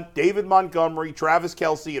 Kareem Hunt, David Montgomery, Travis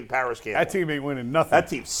Kelce, and Paris Campbell. That team ain't winning nothing. That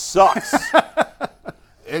team sucks.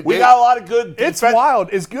 We got a lot of good defense. It's wild.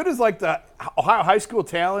 As good as like the Ohio high school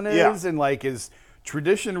talent is and like as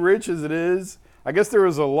tradition rich as it is, I guess there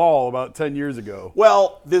was a lull about 10 years ago.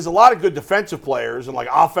 Well, there's a lot of good defensive players and like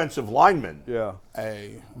offensive linemen. Yeah.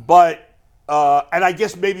 But and I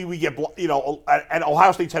guess maybe we get and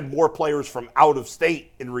Ohio State's had more players from out of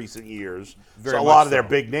state in recent years. So a lot of their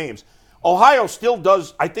big names. Ohio still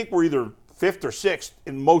does. I think we're either 5th or 6th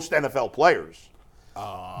in most NFL players.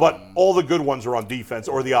 But all the good ones are on defense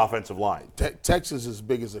or the offensive line. Texas is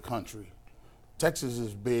big as a country. Texas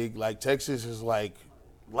is big. Like Texas is like.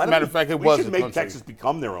 Matter of fact, we should make Texas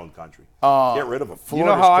become their own country. Get rid of them. You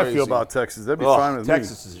know how I feel about Texas. That'd be fine with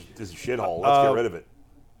Texas me. is a shithole. Let's get rid of it.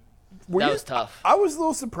 That was tough. I was a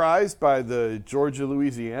little surprised by the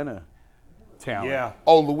Georgia-Louisiana talent. Yeah.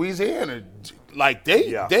 Oh, Louisiana. Like,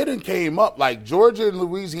 they didn't came up. Like, Georgia and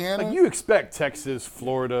Louisiana. Like, you expect Texas,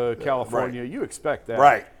 Florida, California. Right. You expect that.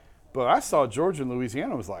 Right. But I saw Georgia and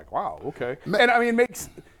Louisiana. I was like, wow, okay. And, I mean, it makes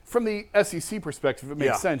 – from the SEC perspective, it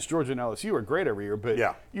makes sense. Georgia and LSU are great every year, but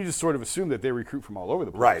you just sort of assume that they recruit from all over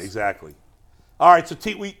the place. Right, exactly. All right, so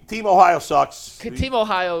Team Ohio sucks. Team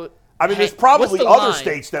Ohio – I mean, there's probably other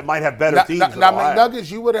states that might have better teams than Ohio. Nuggets,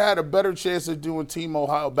 you would have had a better chance of doing Team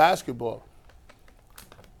Ohio basketball.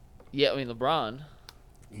 Yeah, I mean, LeBron,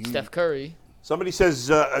 Steph Curry. Somebody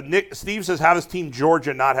says, Steve says, how does Team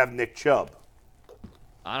Georgia not have Nick Chubb?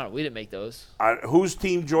 I don't know. We didn't make those. Who's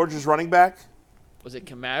Team Georgia's running back? Was it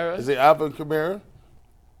Kamara? Is it Alvin Kamara?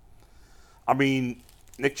 I mean,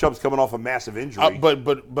 Nick Chubb's coming off a massive injury.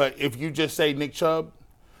 But if you just say Nick Chubb,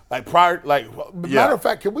 matter of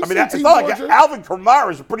fact, can we see Team Georgia? Like Alvin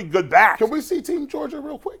Kamara is a pretty good back. Can we see Team Georgia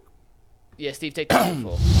real quick? Yeah, Steve, take the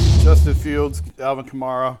full. Justin Fields, Alvin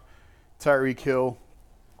Kamara, Tyreek Hill.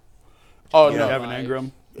 Oh no, Evan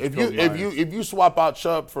Ingram. If you swap out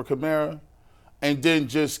Chubb for Kamara, and then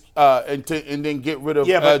just and then get rid of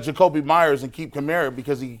Jacoby Myers and keep Kamara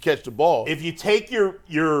because he can catch the ball. If you take your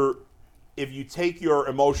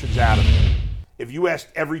emotions out of it, if you asked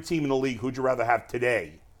every team in the league who'd you rather have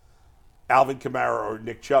today, Alvin Kamara or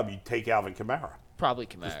Nick Chubb, you'd take Alvin Kamara. Probably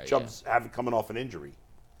Kamara. Chubb's coming off an injury,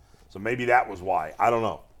 so maybe that was why. I don't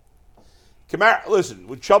know. Kamara, listen,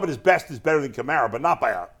 with Chubb at his best is better than Kamara, but not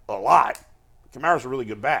by a lot. Kamara's a really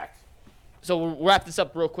good back. So we'll wrap this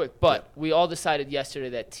up real quick, but we all decided yesterday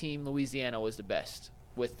that Team Louisiana was the best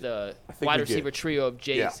with the wide receiver trio of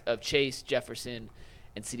Chase, Jefferson,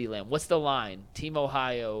 and CeeDee Lamb. What's the line? Team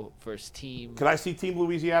Ohio versus Team... Can I see Team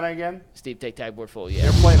Louisiana again? Steve, take tag board full,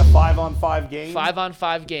 They're playing a 5-on-5 game?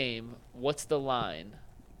 5-on-5 game. What's the line?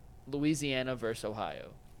 Louisiana versus Ohio.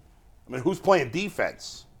 I mean, who's playing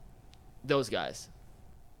defense? Those guys.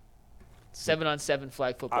 7-on-7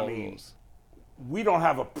 flag football rules. We don't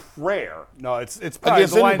have a prayer. No, it's probably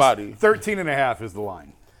against anybody. 13.5 is the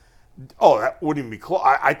line. Oh, that wouldn't even be close.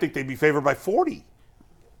 I think they'd be favored by 40.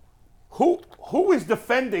 Who is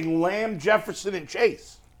defending Lamb, Jefferson, and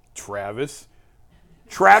Chase? Travis,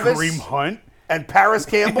 Kareem Hunt, and Paris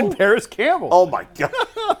Campbell. Oh my God!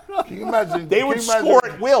 Can you imagine? They would score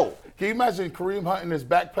at will. Can you imagine Kareem Hunt in his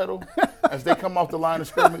back pedal as they come off the line of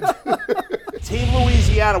scrimmage? Team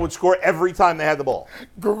Louisiana would score every time they had the ball.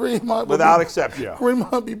 Kareem Hunt without exception. Kareem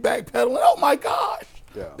Hunt be backpedaling. Oh my gosh!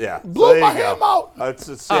 Yeah. Blew my ham out.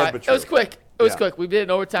 It's sad but true. It was quick. It was quick. We did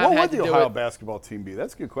an overtime. What would the Ohio basketball team be?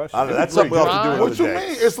 That's a good question. I don't know. That's something we'll have to do. What you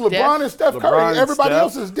mean? It's LeBron and Steph Curry. Everybody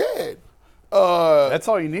else is dead. That's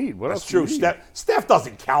all you need. What else? True. Steph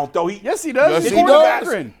doesn't count though. Yes, he does. Yes, He's born in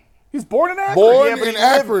Akron. He's born in Akron. Born in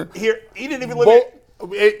Akron. He didn't even live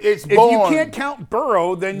It's if born. you can't count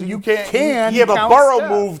Burrow, then you can. Yeah, but count Burrow Steph.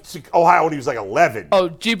 moved to Ohio when he was like 11. Oh,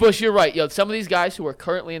 G. Bush, you're right. Yo, some of these guys who are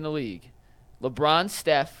currently in the league, LeBron,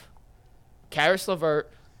 Steph, Karis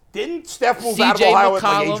LeVert. Didn't Steph move out of Ohio at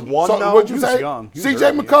like age 1? So what'd you say?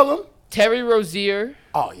 C.J. McCollum? Terry Rozier.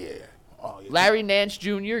 Oh, yeah. Larry Nance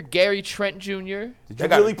Jr., Gary Trent Jr. Did you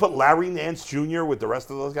really put Larry Nance Jr. with the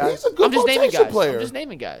rest of those guys? He's a good rotation player. I'm just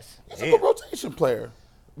naming guys. He's a good rotation player.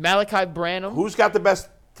 Malachi Branham. Who's got the best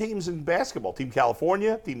teams in basketball? Team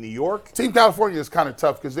California? Team New York? Team California is kind of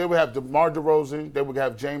tough because they would have DeMar DeRozan. They would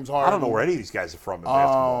have James Harden. I don't know where any of these guys are from in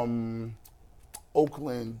basketball.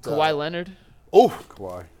 Oakland. Kawhi Leonard. Oh.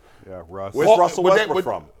 Kawhi. Yeah, Russ. Where's Russell Westbrook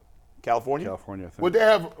from? California? California, I think. Would they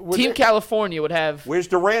have? Team California would have. Where's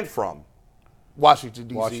Durant from? Washington,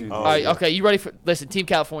 D.C. Oh, all right, okay, you ready for? Listen, Team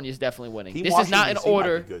California is definitely winning. This is not in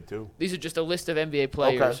order. Good too. These are just a list of NBA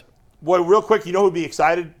players. Okay. Well, real quick, you know who'd be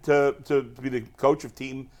excited to be the coach of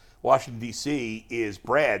Team Washington, D.C. is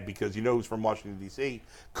Brad, because you know who's from Washington, D.C.?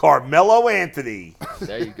 Carmelo Anthony.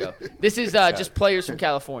 There you go. This is just players from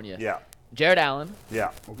California. Yeah. Jared Allen.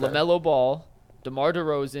 Yeah. Okay. LaMelo Ball. DeMar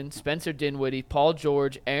DeRozan, Spencer Dinwiddie, Paul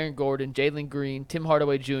George, Aaron Gordon, Jalen Green, Tim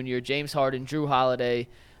Hardaway Jr., James Harden, Drew Holiday,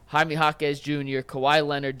 Jaime Jaquez Jr., Kawhi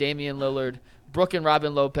Leonard, Damian Lillard, Brooke and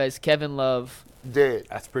Robin Lopez, Kevin Love, Dead.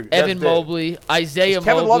 That's pretty. Evan That's dead. Mobley, Isaiah Is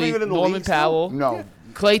Kevin Love Mobley, even in the Norman league still? Powell, No.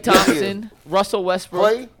 Klay Thompson, Russell Westbrook.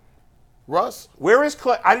 Clay? Russ? Where is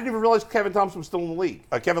Clay? I didn't even realize Kevin Thompson was still in the league.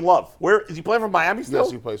 Kevin Love. Where is he playing for Miami still?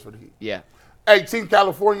 Yes, he plays for the Heat. Yeah. Hey, Team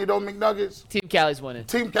California don't make nuggets. Team Cali's winning.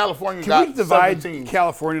 Team California Can got we divide 17.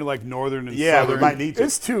 California like northern and Yeah, we southern? might need to.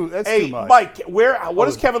 That's too Hey, much. Mike, what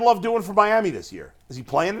is Kevin Love doing for Miami this year? Is he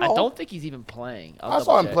playing at I all? don't think he's even playing. I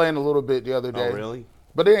saw him playing a little bit the other day. Oh, really?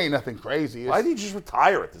 But it ain't nothing crazy. Why It's did he just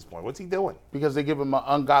retire at this point? What's he doing? because they give him an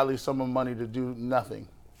ungodly sum of money to do nothing.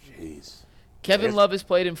 Jeez. Kevin Love has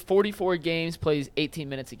played in 44 games, plays 18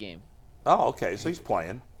 minutes a game. Oh, okay. So he's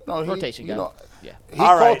playing. No, Rotation guy. Yeah. He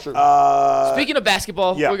All right. cultured. Speaking of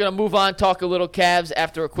basketball, yeah. we're going to move on, talk a little Cavs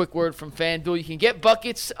after a quick word from FanDuel. You can get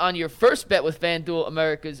buckets on your first bet with FanDuel,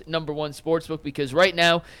 America's #1 sportsbook, because right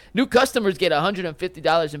now, new customers get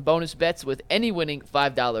 $150 in bonus bets with any winning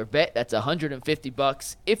 $5 bet. That's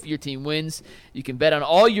 $150 if your team wins. You can bet on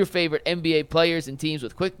all your favorite NBA players and teams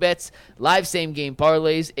with quick bets, live same-game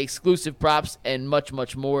parlays, exclusive props, and much,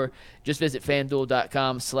 much more. Just visit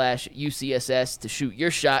FanDuel.com/UCSS to shoot your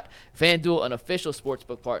shot. FanDuel, an official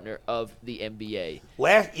sportsbook partner of the NBA.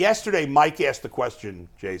 Yesterday, Mike asked the question,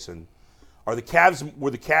 Jason, were the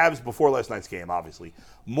Cavs before last night's game, obviously,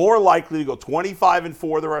 more likely to go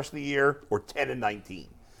 25-4 the rest of the year or 10-19?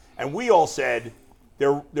 And we all said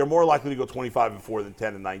they're more likely to go 25-4 than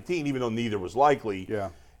 10-19, even though neither was likely. Yeah.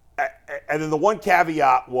 And then the one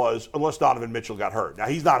caveat was unless Donovan Mitchell got hurt. Now,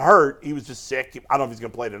 he's not hurt. He was just sick. I don't know if he's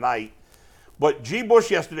going to play tonight. But G.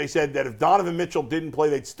 Bush yesterday said that if Donovan Mitchell didn't play,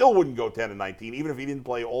 they still wouldn't go 10-19, even if he didn't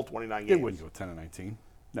play all 29 games. They wouldn't go 10-19.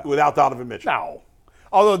 No. Without Donovan Mitchell. No.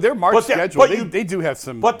 Although their March schedule, they do have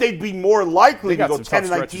some. But they'd be more likely to got go some tough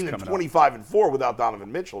 10-19 and 25-4 without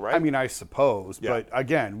Donovan Mitchell, right? I mean, I suppose. Yeah. But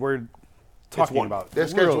again, we're talking about Their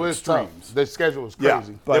schedule real is tough. extremes. Their schedule is yeah,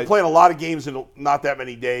 crazy. But- they're playing a lot of games in not that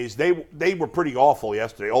many days. They were pretty awful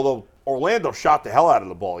yesterday, although Orlando shot the hell out of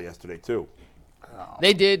the ball yesterday, too.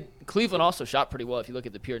 They did. Cleveland also shot pretty well if you look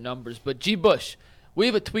at the pure numbers. But, G. Bush, we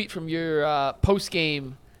have a tweet from your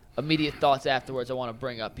post-game immediate thoughts afterwards I want to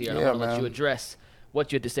bring up here. And I want to let you address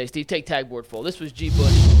what you had to say. Steve, take tagboard full. This was G.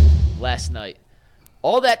 Bush last night.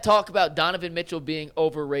 All that talk about Donovan Mitchell being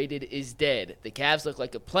overrated is dead. The Cavs look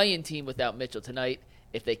like a play-in team without Mitchell tonight.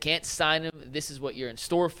 If they can't sign him, this is what you're in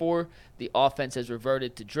store for. The offense has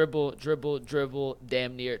reverted to dribble,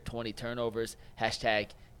 damn near 20 turnovers. Hashtag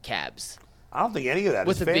Cavs. I don't think any of that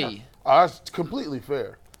With is a fair. B. That's completely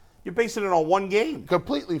fair. You're basing it on one game.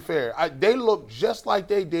 Completely fair. They look just like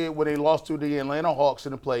they did when they lost to the Atlanta Hawks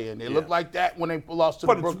in the play-in. They look like that when they lost to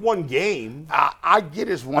But the it's Brooklyn. one game. I get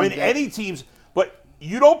it's one I mean, game. any teams, but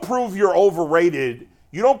you don't prove you're overrated.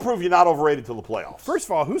 You don't prove you're not overrated till the playoffs. First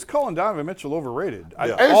of all, who's calling Donovan Mitchell overrated?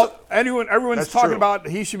 Yeah. Everyone's That's talking true. about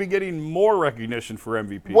he should be getting more recognition for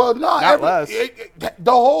MVP. Well, not less.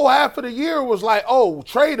 The whole half of the year was like, oh,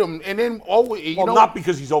 trade him, and then Not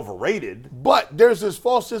because he's overrated. But there's this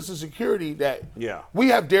false sense of security that we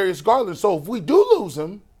have Darius Garland. So if we do lose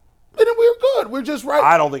him, then we're good. We're just right.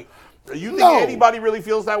 I don't think. You think anybody really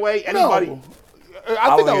feels that way? Anybody? No.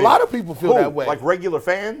 I think a lot of people feel that way. Like regular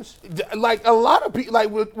fans? Like a lot of people,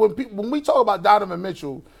 like when we talk about Donovan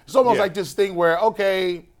Mitchell, it's almost like this thing where,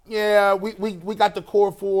 okay, yeah, we got the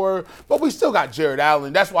core four, but we still got Jared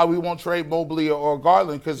Allen. That's why we won't trade Mobley or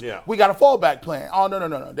Garland, because we got a fallback plan. Oh,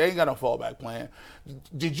 no. They ain't got no fallback plan.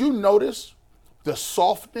 Did you notice the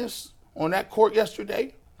softness on that court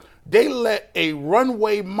yesterday? They let a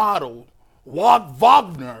runway model,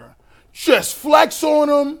 Wagner, just flex on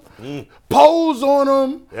him, pose on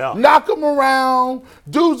him, knock him around,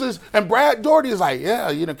 and Brad Daugherty is like,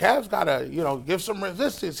 Cavs gotta, give some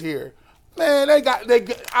resistance here. Man,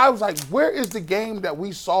 I was like, where is the game that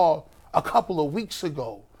we saw a couple of weeks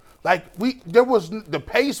ago? Like the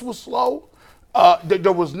pace was slow.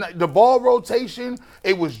 There was the ball rotation.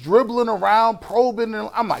 It was dribbling around, probing, and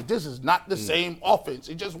I'm like, this is not the same offense.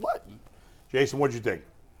 It just wasn't. Jason, what'd you think?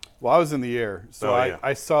 Well, I was in the air, so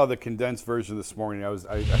I saw the condensed version this morning. I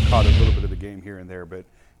caught a little bit of the game here and there, but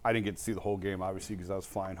I didn't get to see the whole game, obviously, because I was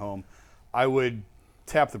flying home. I would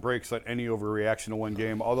tap the brakes on any overreaction to one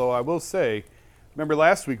game, although I will say, remember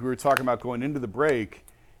last week we were talking about going into the break,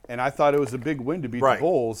 and I thought it was a big win to beat the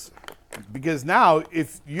Bulls, because now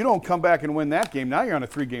if you don't come back and win that game, now you're on a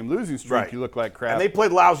 3-game losing streak. You look like crap. And they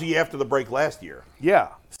played lousy after the break last year. Yeah,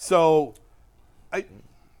 so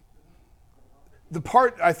the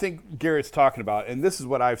part I think Garrett's talking about, and this is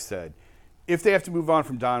what I've said, if they have to move on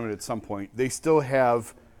from Donovan at some point, they still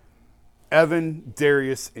have Evan,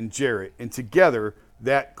 Darius, and Jarrett. And together,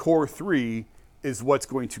 that core three is what's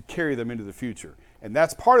going to carry them into the future. And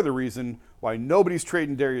that's part of the reason why nobody's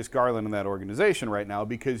trading Darius Garland in that organization right now,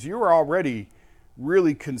 because you're already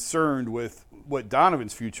really concerned with what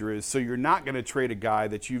Donovan's future is. So you're not going to trade a guy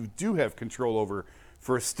that you do have control over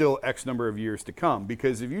for still X number of years to come.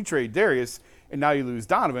 Because if you trade Darius and now you lose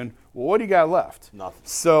Donovan, well, what do you got left? Nothing.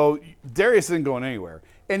 So Darius isn't going anywhere.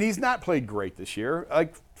 And he's not played great this year.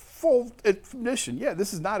 Like, full admission, yeah,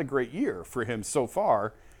 this is not a great year for him so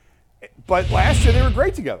far. But last year they were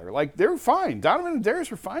great together. Like, they were fine. Donovan and Darius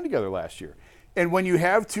were fine together last year. And when you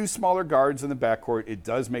have two smaller guards in the backcourt, it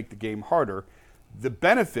does make the game harder. The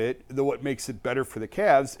benefit, what makes it better for the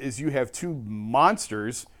Cavs, is you have two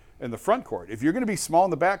monsters in the front court. If you're going to be small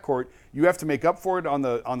in the backcourt, you have to make up for it on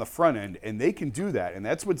the front end, and they can do that. And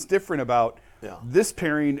that's what's different about this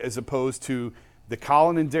pairing as opposed to the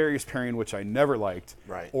Colin and Darius pairing, which I never liked,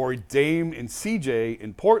 or Dame and CJ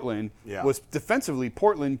in Portland, was defensively,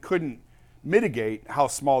 Portland couldn't mitigate how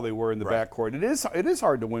small they were in the backcourt. It is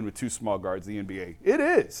hard to win with two small guards in the NBA. It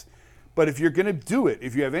is. But if you're going to do it,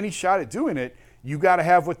 if you have any shot at doing it, you got to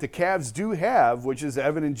have what the Cavs do have, which is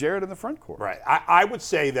Evan and Jared in the front court. Right. I would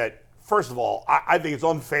say that, first of all, I think it's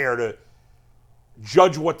unfair to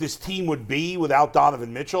judge what this team would be without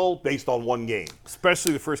Donovan Mitchell based on one game.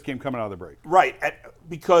 Especially the first game coming out of the break. Right.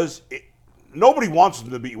 Because nobody wants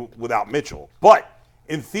them to be without Mitchell. But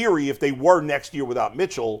in theory, if they were next year without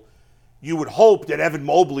Mitchell, you would hope that Evan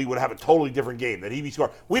Mobley would have a totally different game, that he'd be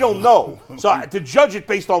scoring. We don't know. So to judge it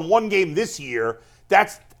based on one game this year,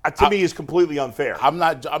 that's to me is completely unfair. I'm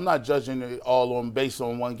not judging it all based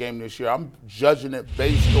on one game this year. I'm judging it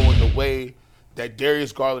based on the way that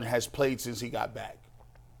Darius Garland has played since he got back.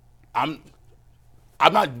 I'm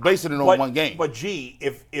not basing it on one game. But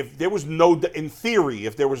if there was no, in theory,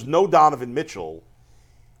 if there was no Donovan Mitchell,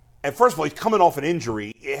 and first of all, he's coming off an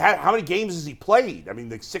injury. How many games has he played? I mean,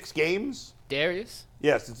 like 6 games? Darius?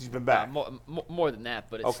 Yeah, since he's been back. More than that,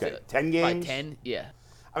 but it's okay. 10 games? 10, yeah.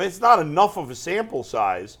 I mean, it's not enough of a sample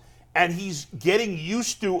size, and he's getting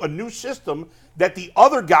used to a new system that the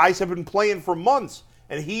other guys have been playing for months.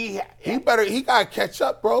 And he got to catch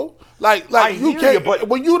up, bro. Like you can't. But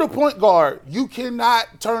when you're the point guard, you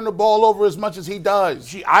cannot turn the ball over as much as he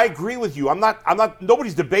does. I agree with you. I'm not.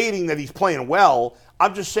 Nobody's debating that he's playing well.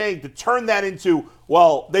 I'm just saying to turn that into,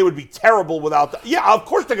 well, they would be terrible without. Yeah, of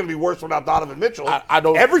course they're going to be worse without Donovan Mitchell. I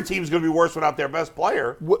don't. Every team's going to be worse without their best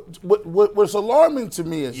player. What's alarming to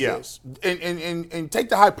me is this, and take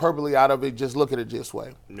the hyperbole out of it. Just look at it this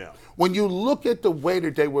way. Yeah. When you look at the way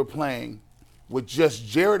that they were playing with just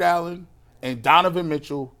Jared Allen and Donovan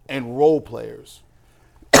Mitchell and role players,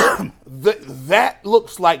 that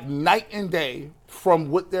looks like night and day from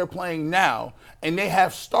what they're playing now, and they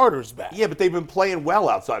have starters back. Yeah, but they've been playing well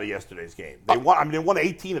outside of yesterday's game. They won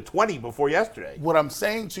 18 to 20 before yesterday. What I'm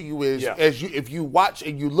saying to you is, if you watch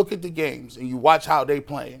and you look at the games and you watch how they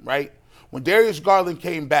playing, right? When Darius Garland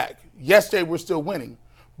came back, yes, they were still winning,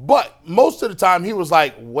 but most of the time he was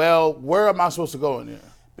like, well, where am I supposed to go in there?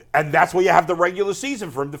 And that's why you have the regular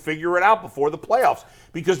season for him to figure it out before the playoffs.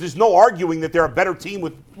 Because there's no arguing that they're a better team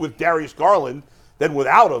with Darius Garland than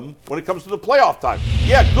without him when it comes to the playoff time.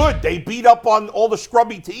 Yeah, good. They beat up on all the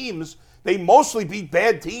scrubby teams. They mostly beat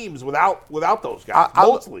bad teams without those guys.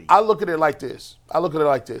 Mostly. I look at it like this.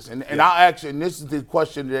 And I'll ask you, and this is the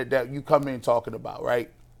question that you come in talking about,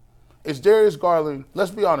 right? Is Darius Garland,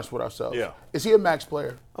 let's be honest with ourselves. Yeah. Is he a max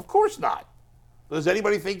player? Of course not. Does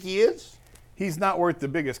anybody think he is? He's not worth the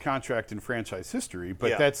biggest contract in franchise history,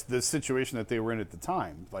 but that's the situation that they were in at the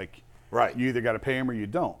time. Like, you either got to pay him or you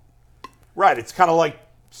don't. Right. It's kind of like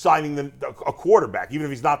signing a quarterback. Even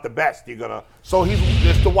if he's not the best, you're going to. So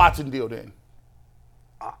it's the Watson deal then?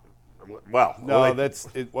 That's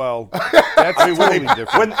totally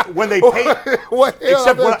different. When they paid.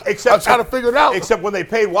 I'm trying to figure it out. Except when they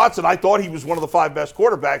paid Watson, I thought he was one of the 5 best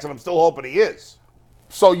quarterbacks, and I'm still hoping he is.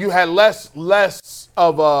 So you had less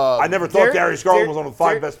of a. I never thought Darius Garland was one of the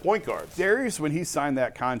 5 best point guards. Darius, when he signed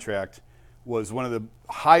that contract, was one of the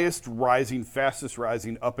highest rising, fastest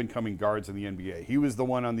rising, up and coming guards in the NBA. He was the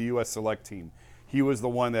one on the U.S. Select team. He was the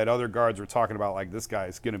one that other guards were talking about, like, this guy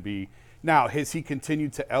is going to be. Now, has he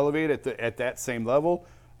continued to elevate at that same level?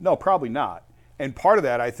 No, probably not. And part of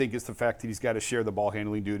that, I think, is the fact that he's got to share the ball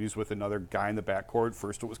handling duties with another guy in the backcourt.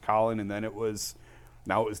 First it was Colin, and then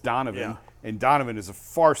now it was Donovan. Yeah. And Donovan is a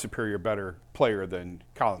far superior, better player than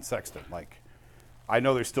Colin Sexton. Like, I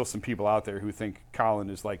know there's still some people out there who think Colin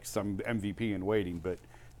is like some MVP in waiting, but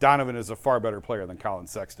Donovan is a far better player than Colin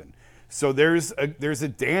Sexton. So there's a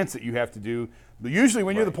dance that you have to do. But usually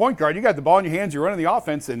when you're the point guard, you got the ball in your hands, you're running the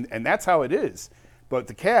offense, and that's how it is. But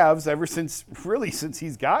the Cavs, ever since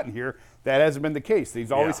he's gotten here, that hasn't been the case. They've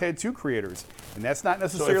always had two creators, and that's not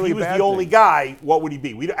necessarily so if he was a bad the only thing. guy, what would he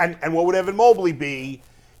be? And what would Evan Mobley be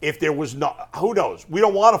if there was not? Who knows? We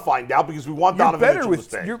don't want to find out because we want Donovan Mitchell to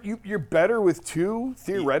stay. You're better with two,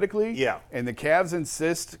 theoretically. Yeah. And the Cavs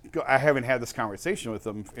insist. I haven't had this conversation with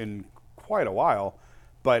them in quite a while,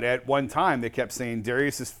 but at one time they kept saying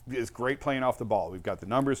Darius is great playing off the ball. We've got the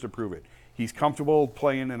numbers to prove it. He's comfortable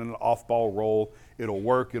playing in an off-ball role. It'll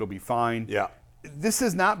work. It'll be fine. Yeah. This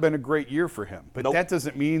has not been a great year for him, but Nope. that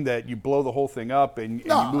doesn't mean that you blow the whole thing up and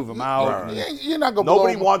you move him out. You're not going to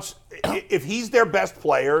Nobody wants. If he's their best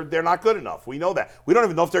player, they're not good enough. We know that. We don't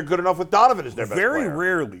even know if they're good enough with Donovan as their best player.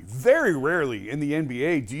 Very rarely in the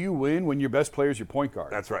NBA do you win when your best player is your point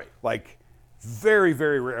guard. That's right. Like, very,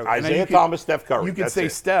 very rarely. Isaiah Thomas, Steph Curry. You could That's say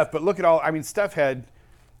it. Steph, but look at all. I mean, Steph had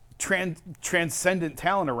transcendent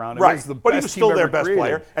talent around him. Right. It was the But he best was still team their ever best created.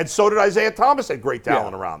 player. And so did Isaiah Thomas, had great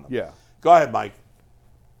talent around them. Yeah. Go ahead, Mike.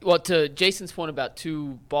 Well, to Jason's point about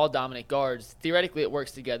two ball-dominant guards, theoretically it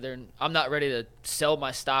works together, and I'm not ready to sell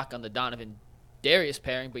my stock on the Donovan-Darius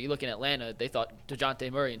pairing, but you look in Atlanta, they thought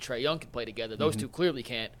DeJounte Murray and Trae Young could play together. Those two clearly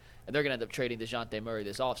can't, and they're going to end up trading DeJounte Murray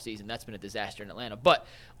this offseason. That's been a disaster in Atlanta. But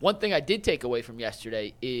one thing I did take away from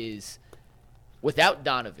yesterday is without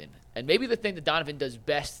Donovan, and maybe the thing that Donovan does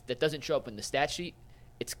best that doesn't show up in the stat sheet,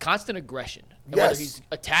 it's constant aggression. And whether he's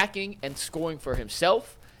attacking and scoring for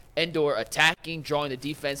himself and/or attacking, drawing the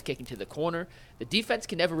defense, kicking to the corner. The defense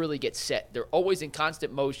can never really get set. They're always in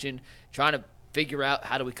constant motion, trying to figure out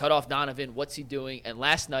how do we cut off Donovan, what's he doing. And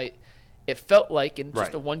last night, it felt like, in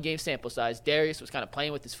just a one-game sample size, Darius was kind of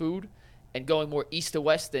playing with his food and going more east to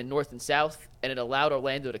west than north and south, and it allowed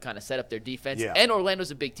Orlando to kind of set up their defense. Yeah. And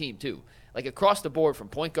Orlando's a big team, too. Like, across the board, from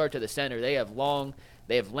point guard to the center, they have long,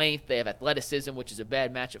 they have length, they have athleticism, which is a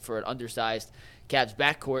bad matchup for an undersized Cavs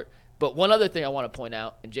backcourt. But one other thing I want to point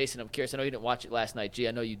out, and Jason, I'm curious, I know you didn't watch it last night. Gee,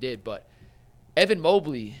 I know you did, but Evan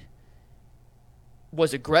Mobley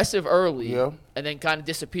was aggressive early and then kind of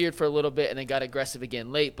disappeared for a little bit and then got aggressive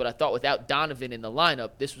again late. But I thought without Donovan in the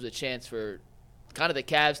lineup, this was a chance for kind of the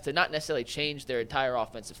Cavs to not necessarily change their entire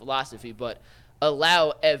offensive philosophy, but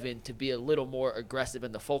allow Evan to be a little more aggressive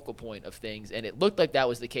in the focal point of things. And it looked like that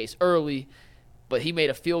was the case early, but he made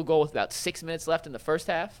a field goal with about 6 minutes left in the first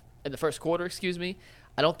quarter.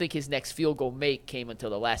 I don't think his next field goal make came until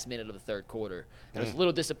the last minute of the third quarter. And I was a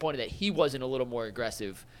little disappointed that he wasn't a little more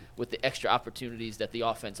aggressive with the extra opportunities that the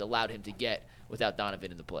offense allowed him to get without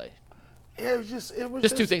Donovan in the play. It was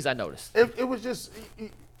just two things I noticed. It was just,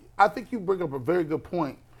 I think you bring up a very good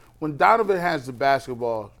point. When Donovan has the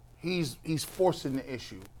basketball, he's forcing the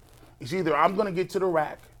issue. It's either I'm going to get to the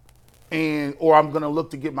rack or I'm going to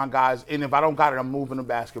look to get my guys, and if I don't got it, I'm moving the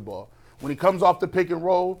basketball. When he comes off the pick and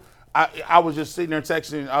roll, I was just sitting there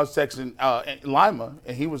texting. I was texting Lima,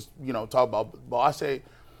 and he was, talking about the ball. I say,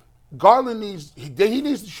 Garland needs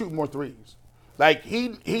to shoot more threes. Like he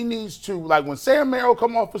needs to, like when Sam Merrill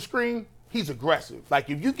come off the screen, he's aggressive. Like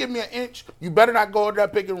if you give me an inch, you better not go to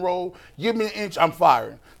that pick and roll. Give me an inch, I'm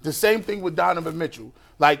firing. The same thing with Donovan Mitchell.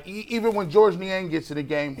 Like even when George Niang gets in the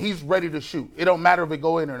game, he's ready to shoot. It don't matter if it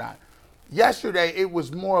go in or not. Yesterday, it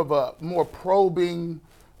was more probing.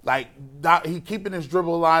 Like he keeping his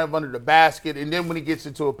dribble alive under the basket, and then when he gets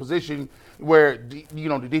into a position where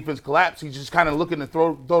the defense collapses, he's just kind of looking to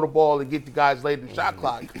throw the ball and get the guys late in the shot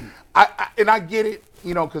clock. I get it,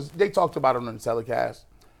 because they talked about it on the telecast.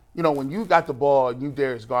 When you got the ball and you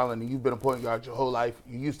Darius Garland and you've been a point guard your whole life,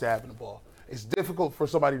 you're used to having the ball. It's difficult for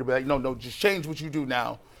somebody to be like, no, just change what you do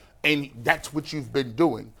now, and that's what you've been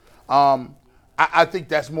doing. I think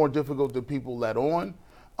that's more difficult than people let on.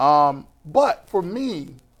 But for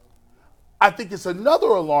me, I think it's another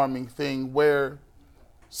alarming thing where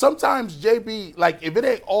sometimes JB, like if it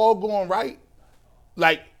ain't all going right,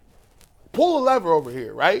 like pull a lever over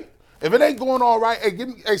here, right? If it ain't going all right,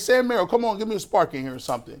 hey, Sam Merrill, come on, give me a spark in here or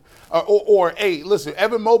something. Or hey, listen,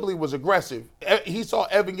 Evan Mobley was aggressive. He saw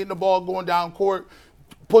Evan getting the ball going down court,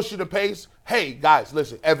 pushing the pace. Hey, guys,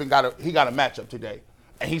 listen, Evan got a matchup today.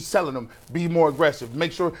 And he's telling them, be more aggressive.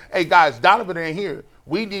 Make sure, hey, guys, Donovan ain't here.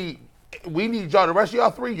 We need y'all, the rest of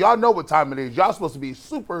y'all three, y'all know what time it is. Y'all supposed to be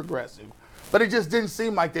super aggressive. But it just didn't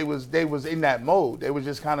seem like they was in that mode. They was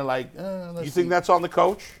just kind of like, You think that's on the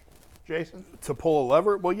coach, Jason? To pull a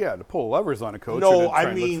lever? Well, yeah, to pull a lever is on a coach. No, or to try I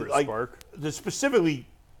and look mean, for a like, spark. specifically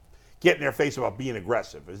get in their face about being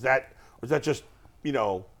aggressive. Is that just,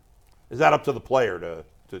 is that up to the player to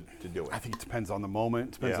do it? I think it depends on the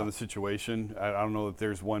moment, depends on the situation. I don't know that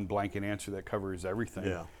there's one blanket answer that covers everything.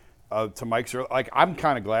 Yeah. To Mike's, I'm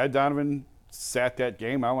kind of glad Donovan sat that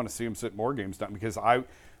game. I want to see him sit more games down because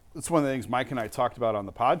it's one of the things Mike and I talked about on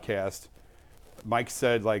the podcast Mike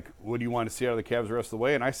said, like, what do you want to see out of the Cavs the rest of the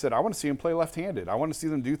way? And I said, I want to see them play left-handed. I want to see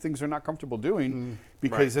them do things they're not comfortable doing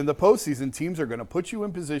because in the postseason, teams are going to put you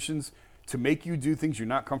in positions to make you do things you're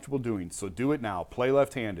not comfortable doing. So do it now. Play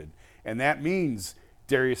left-handed. And that means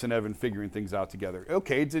Darius and Evan figuring things out together.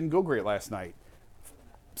 Okay, it didn't go great last night.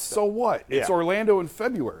 So what? It's Orlando in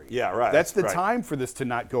February. Yeah, right. That's the time for this to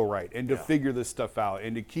not go right and to figure this stuff out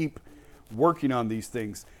and to keep working on these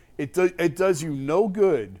things. It does you no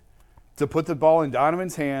good to put the ball in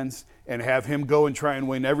Donovan's hands and have him go and try and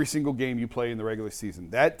win every single game you play in the regular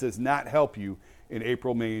season. That does not help you in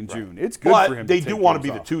April, May, and June. It's good for him. They do want to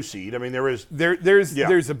be the 2 seed. I mean, there's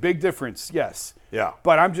a big difference, yes. Yeah.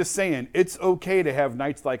 But I'm just saying it's okay to have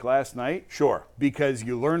nights like last night. Sure. Because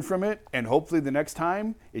you learn from it, and hopefully the next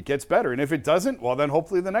time it gets better. And if it doesn't, well, then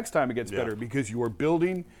hopefully the next time it gets better because you are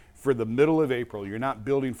building for the middle of April. You're not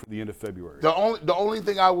building for the end of February. The only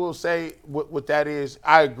thing I will say with that is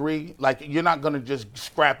I agree. Like, you're not going to just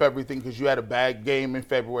scrap everything because you had a bad game in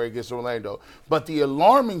February against Orlando. But the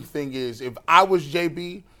alarming thing is, if I was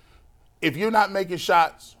JB, if you're not making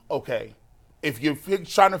shots, okay. If you're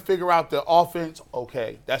trying to figure out the offense,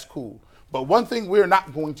 okay, that's cool. But one thing we're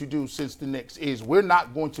not going to do since the Knicks is we're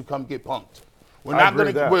not going to come get punked. We're not going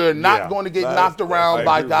to get knocked around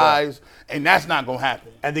by guys, and that's not going to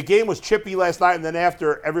happen. And the game was chippy last night, and then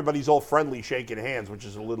after, everybody's all friendly shaking hands, which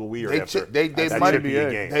is a little weird. They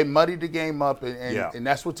muddied the game up, and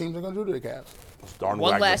that's what teams are going to do to the Cavs.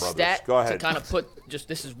 One last stat to kind of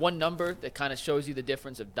this is one number that kind of shows you the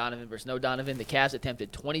difference of Donovan versus no Donovan. The Cavs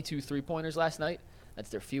attempted 22 three-pointers last night. That's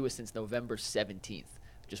their fewest since November 17th.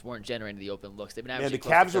 Just weren't generating the open looks. They've been averaging the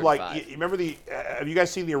Cavs are like, you remember have you guys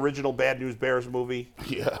seen the original Bad News Bears movie?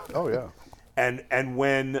 Yeah. Oh, yeah. And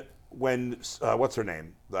when what's her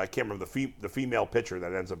name? I can't remember the female pitcher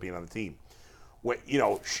that ends up being on the team. When,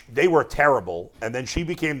 they were terrible, and then she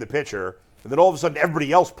became the pitcher, and then all of a sudden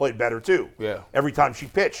everybody else played better too. Yeah. Every time she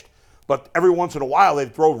pitched. But every once in a while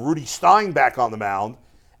they'd throw Rudy Stein back on the mound,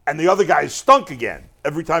 and the other guy stunk again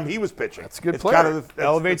every time he was pitching. That's a good player.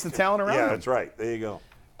 Elevates the talent around him. Yeah, that's right. There you go.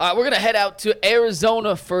 We're going to head out to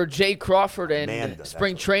Arizona for Jay Crawford and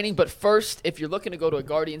spring training. But first, if you're looking to go to a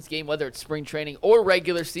Guardians game, whether it's spring training or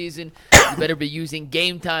regular season, you better be using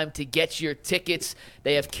Game Time to get your tickets.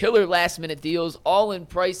 They have killer last-minute deals, all-in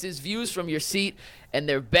prices, views from your seat, and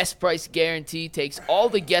their best price guarantee takes all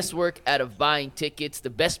the guesswork out of buying tickets. The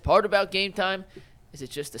best part about Game Time is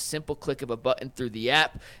it's just a simple click of a button through the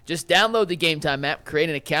app. Just download the Game Time app, create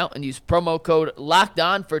an account, and use promo code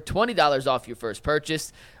LOCKEDON for $20 off your first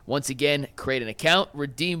purchase. Once again, create an account,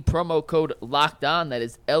 redeem promo code LOCKEDON, that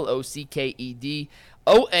is LOCKEDON,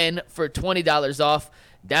 for $20 off.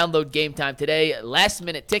 Download Game Time today.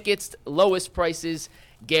 Last-minute tickets, lowest prices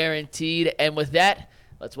guaranteed. And with that,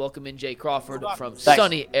 let's welcome in Jay Crawford from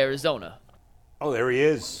sunny Arizona. Oh, there he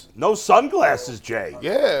is. No sunglasses, Jay.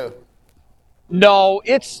 Yeah. No,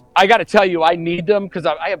 I got to tell you, I need them because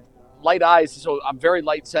I have light eyes, so I'm very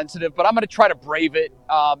light sensitive, but I'm going to try to brave it.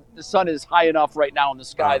 The sun is high enough right now in the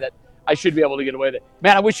sky that I should be able to get away with it.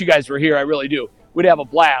 Man, I wish you guys were here. I really do. We'd have a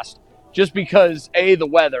blast just because, A, the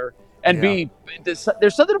weather, and B, there's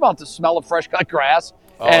something about the smell of fresh cut grass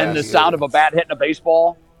and the sound of a bat hitting a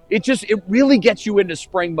baseball. It really gets you into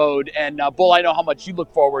spring mode. And, Bull, I know how much you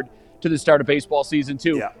look forward to the start of baseball season,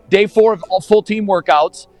 too. Yeah. Day 4 of all full team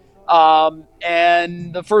workouts.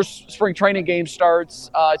 And the first spring training game starts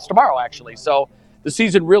it's tomorrow, actually. So the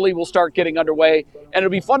season really will start getting underway. And it'll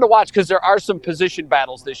be fun to watch because there are some position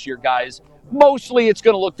battles this year, guys. Mostly it's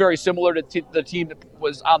going to look very similar to the team that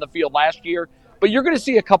was on the field last year. But you're going to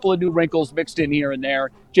see a couple of new wrinkles mixed in here and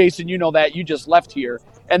there. Jason, you know that. You just left here.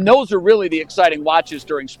 And those are really the exciting watches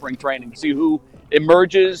during spring training to see who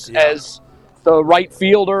emerges as the right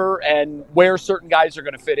fielder and where certain guys are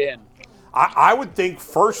going to fit in. I would think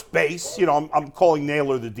first base, I'm calling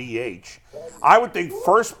Naylor the DH. I would think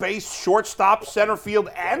first base, shortstop, center field,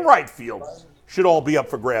 and right field should all be up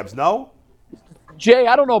for grabs, no? Jay,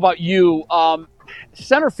 I don't know about you.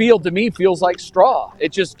 Center field to me feels like straw.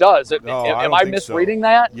 It just does. Am I misreading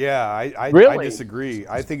that? Yeah, I disagree.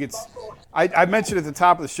 I think it's – I mentioned at the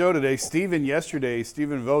top of the show today, Stephen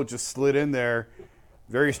Vogt just slid in there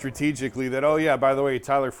very strategically that, by the way,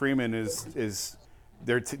 Tyler Freeman is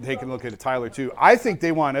they're taking a look at Tyler too. I think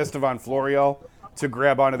they want Estevan Florial to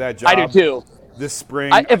grab onto that job. I do too. This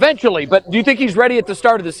spring. Eventually, but do you think he's ready at the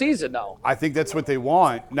start of the season, though? I think that's what they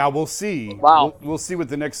want. Now, we'll see. Wow. We'll see what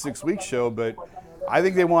the next 6 weeks show, but I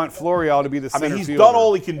think they want Florial to be the center fielder. He's done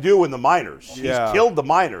all he can do in the minors. Yeah. He's killed the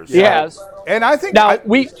minors. He has. And I think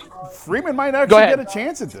Freeman might actually get a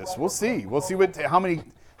chance at this. We'll see. We'll see how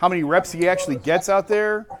many reps he actually gets out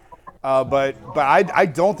there. But I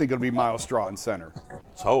don't think it'll be Miles Straw in center.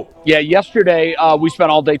 Let's hope. Yeah, yesterday we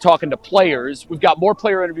spent all day talking to players. We've got more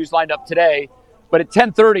player interviews lined up today. But at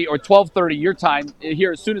 10:30 or 12:30 your time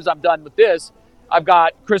here, as soon as I'm done with this, I've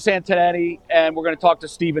got Chris Antonetti, and we're going to talk to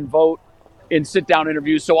Stephen Vogt in sit-down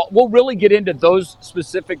interviews. So we'll really get into those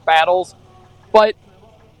specific battles. But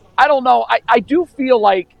I don't know. I do feel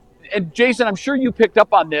like, and Jason, I'm sure you picked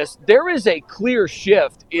up on this, there is a clear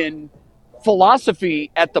shift in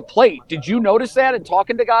philosophy at the plate. Did you notice that in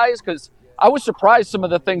talking to guys? Because I was surprised some of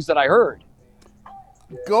the things that I heard.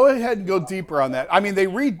 Go ahead and go deeper on that. I mean, they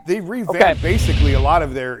revamped basically a lot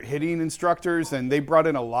of their hitting instructors, and they brought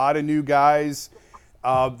in a lot of new guys.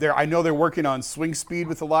 I know they're working on swing speed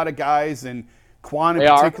with a lot of guys, and Quan in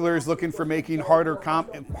particular is looking for making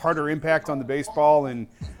harder impact on the baseball. And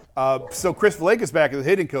so Chris Villegas back as the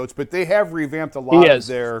hitting coach, but they have revamped a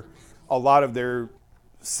lot of their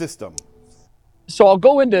system. So I'll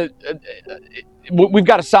go into we've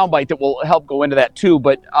got a soundbite that will help go into that too,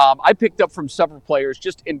 but I picked up from several players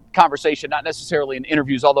just in conversation, not necessarily in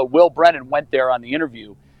interviews, although Will Brennan went there on the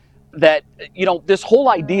interview, that, this whole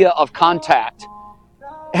idea of contact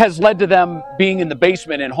has led to them being in the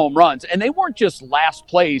basement in home runs. And they weren't just last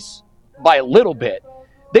place by a little bit.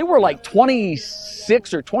 They were like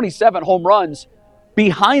 26 or 27 home runs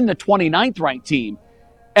behind the 29th ranked team.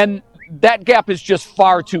 And that gap is just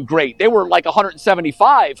far too great. They were like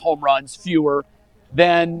 175 home runs fewer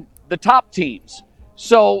than the top teams.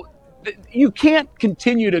 So you can't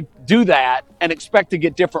continue to do that and expect to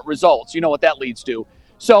get different results. You know what that leads to.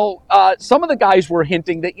 So some of the guys were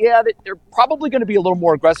hinting that, they're probably going to be a little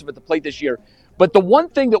more aggressive at the plate this year. But the one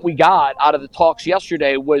thing that we got out of the talks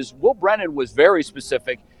yesterday was Will Brennan was very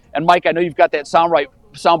specific. And Mike, I know you've got that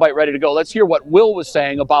soundbite ready to go. Let's hear what Will was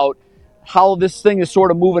saying about how this thing is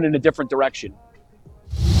sort of moving in a different direction.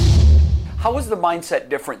 How is the mindset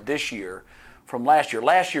different this year from last year?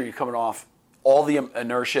 Last year, you're coming off all the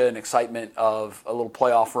inertia and excitement of a little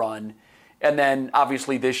playoff run. And then,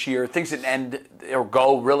 obviously, this year, things didn't end or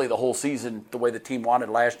go really the whole season the way the team wanted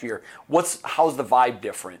last year. How's the vibe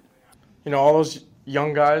different? All those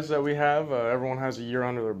young guys that we have, everyone has a year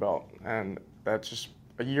under their belt. And that's just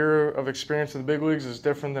a year of experience in the big leagues is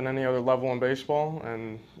different than any other level in baseball.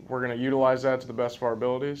 And we're going to utilize that to the best of our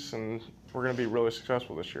abilities. And we're going to be really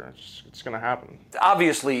successful this year. It's going to happen.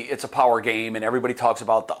 Obviously, it's a power game, and everybody talks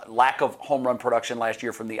about the lack of home run production last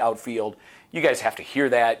year from the outfield. You guys have to hear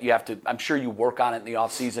that. I'm sure you work on it in the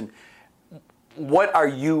offseason. What are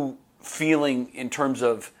you feeling in terms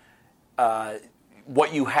of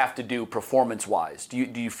what you have to do performance-wise? Do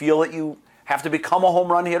you feel that you have to become a home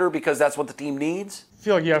run hitter because that's what the team needs? I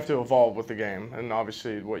feel like you have to evolve with the game, and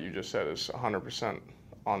obviously what you just said is 100%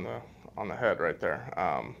 on the head right there.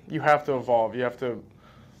 You have to evolve. You have to,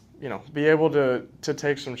 be able to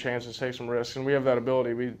take some chances, take some risks, and we have that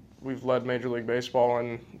ability. We've led Major League Baseball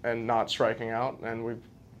and not striking out, and we've,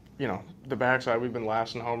 the backside, we've been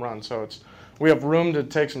last in home runs. So we have room to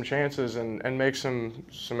take some chances and make some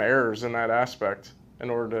errors in that aspect in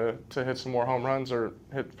order to hit some more home runs or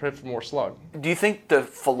hit more slug. Do you think the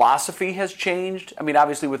philosophy has changed? I mean,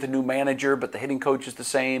 obviously with a new manager, but the hitting coach is the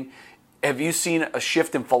same. Have you seen a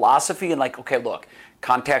shift in philosophy and okay, look,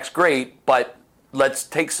 contact's great, but let's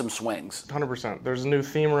take some swings? 100%. There's a new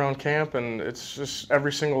theme around camp, and it's just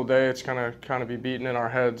every single day it's kind of be beaten in our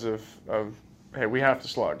heads of hey, we have to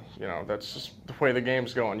slug. That's just the way the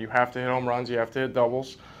game's going. You have to hit home runs, you have to hit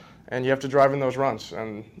doubles, and you have to drive in those runs.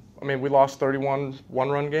 And I mean, we lost 31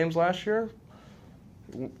 one-run games last year.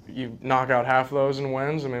 You knock out half of those in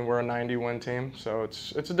wins. I mean, we're a 90-win team, so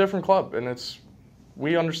it's a different club, and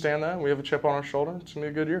we understand that. We have a chip on our shoulder. It's going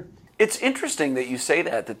to be a good year. It's interesting that you say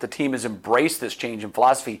that the team has embraced this change in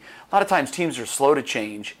philosophy. A lot of times teams are slow to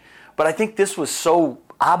change, but I think this was so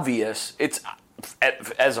obvious.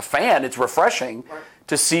 As a fan, it's refreshing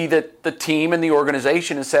to see that the team and the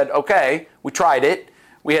organization has said, okay, we tried it.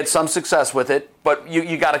 We had some success with it, but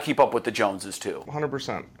you got to keep up with the Joneses too.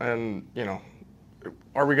 100%. And,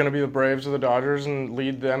 are we going to be the Braves or the Dodgers and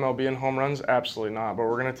lead the MLB in home runs? Absolutely not. But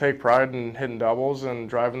we're going to take pride in hitting doubles and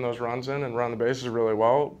driving those runs in and run the bases really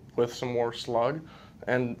well with some more slug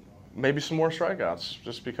and maybe some more strikeouts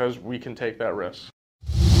just because we can take that risk.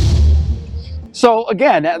 So,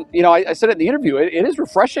 again, I said it in the interview, it is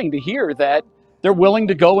refreshing to hear that they're willing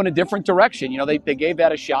to go in a different direction. They gave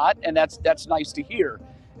that a shot, and that's nice to hear.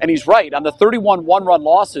 And he's right. On the 31 one-run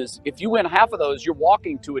losses, if you win half of those, you're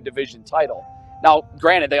walking to a division title. Now,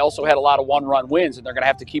 granted, they also had a lot of one-run wins, and they're going to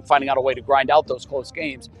have to keep finding out a way to grind out those close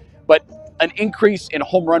games. But an increase in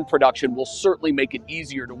home run production will certainly make it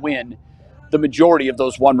easier to win the majority of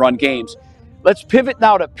those one-run games. Let's pivot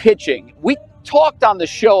now to pitching. talked on the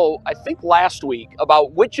show, I think last week,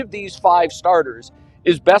 about which of these 5 starters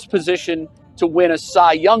is best positioned to win a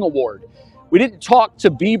Cy Young award. We didn't talk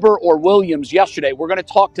to Bieber or Williams yesterday. We're going to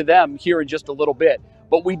talk to them here in just a little bit.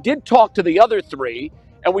 But we did talk to the other 3,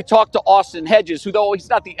 and we talked to Austin Hedges, who, though he's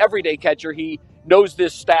not the everyday catcher, he knows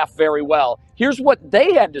this staff very well. Here's what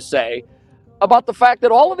they had to say about the fact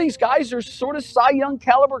that all of these guys are sort of Cy Young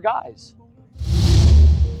caliber guys.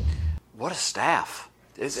 What a staff.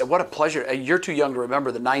 What a pleasure. You're too young to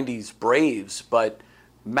remember the 90s Braves, but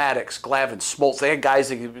Maddox, Glavine, Smoltz, they had guys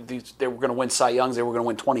that they were going to win Cy Youngs, they were going to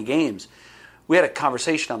win 20 games. We had a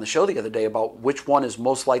conversation on the show the other day about which one is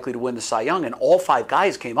most likely to win the Cy Young, and all 5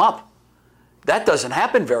 guys came up. That doesn't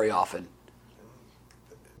happen very often.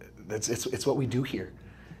 It's what we do here.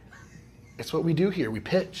 It's what we do here. We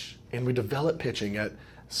pitch, and we develop pitching at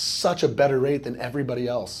such a better rate than everybody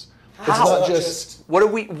else. How? It's not just...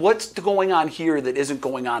 What's going on here that isn't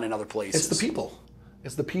going on in other places? It's the people.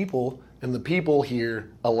 It's the people, and the people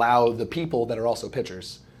here allow the people that are also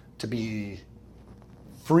pitchers to be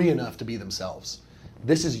free enough to be themselves.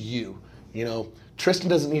 This is you. You know, Tristan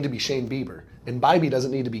doesn't need to be Shane Bieber, and Bybee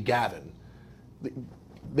doesn't need to be Gavin.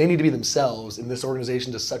 They need to be themselves, and this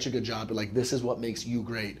organization does such a good job. But like, this is what makes you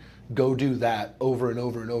great. Go do that over and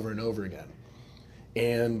over and over and over again.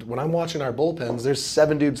 And when I'm watching our bullpens, there's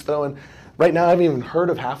 7 dudes throwing. Right now, I haven't even heard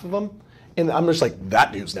of half of them. And I'm just like,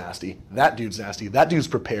 that dude's nasty. That dude's nasty. That dude's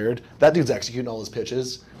prepared. That dude's executing all his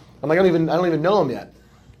pitches. I'm like, I don't even know him yet.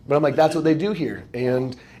 But I'm like, that's what they do here.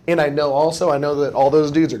 And I know that all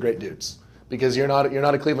those dudes are great dudes, because you're not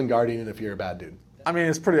a Cleveland Guardian if you're a bad dude. I mean,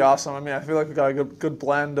 it's pretty awesome. I mean, I feel like we got a good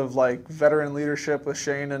blend of like veteran leadership with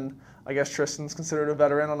Shane, and I guess Tristan's considered a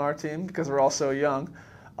veteran on our team because we're all so young.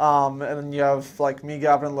 And then you have like me,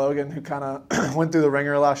 Gavin, and Logan, who kind of went through the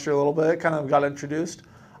ringer last year a little bit, kind of got introduced.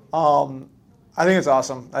 I think it's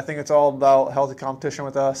awesome. I think it's all about healthy competition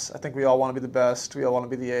with us. I think we all want to be the best. We all want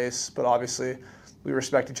to be the ace, but obviously we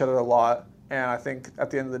respect each other a lot. And I think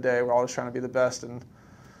at the end of the day, we're all just trying to be the best and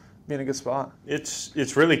be in a good spot.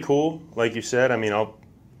 It's really cool, like you said. I mean,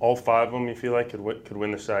 all 5 of them you feel like could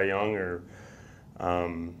win the Cy Young, or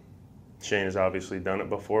Shane has obviously done it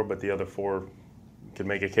before, but the other 4 could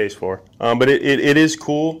make a case for. But it is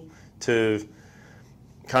cool to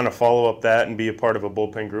kind of follow up that and be a part of a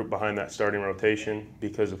bullpen group behind that starting rotation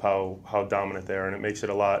because of how dominant they are, and it makes it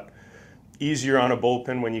a lot easier on a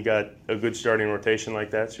bullpen when you got a good starting rotation like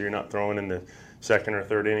that, so you're not throwing in the 2nd or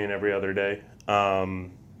 3rd inning every other day.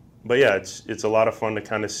 But yeah, it's a lot of fun to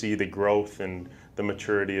kind of see the growth and the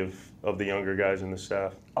maturity of the younger guys in the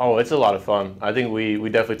staff. Oh, it's a lot of fun. I think we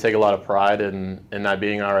definitely take a lot of pride in that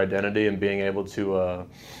being our identity and being able to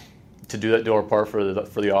do our part for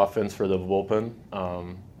the offense, for the bullpen.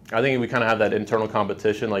 I think we kind of have that internal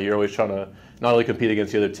competition. Like, you're always trying to not only compete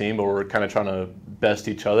against the other team, but we're kind of trying to best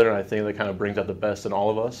each other. And I think that kind of brings out the best in all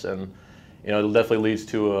of us. And it definitely leads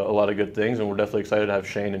to a lot of good things. And we're definitely excited to have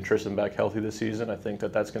Shane and Tristan back healthy this season. I think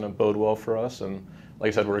that's going to bode well for us. And like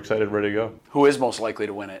I said, we're excited, ready to go. Who is most likely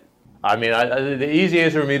to win it? I mean, the easy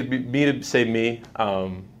answer for me to say me.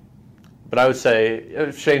 But I would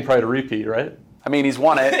say Shane probably to repeat, right? I mean, he's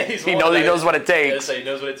won it. He knows what it takes. He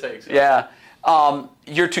knows what it takes. Yeah.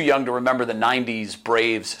 You're too young to remember the 90s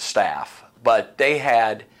Braves staff, but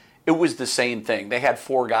it was the same thing. They had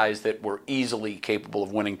 4 guys that were easily capable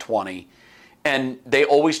of winning 20, and they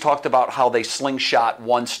always talked about how they slingshot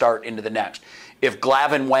one start into the next. If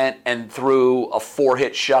Glavine went and threw a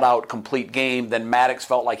 4-hit shutout complete game, then Maddox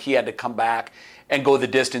felt like he had to come back and go the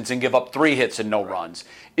distance and give up 3 hits and no runs.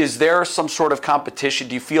 Is there some sort of competition?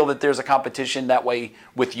 Do you feel that there's a competition that way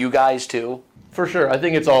with you guys too? For sure. I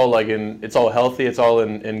think it's all it's all healthy. It's all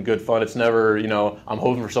in good fun. It's never, I'm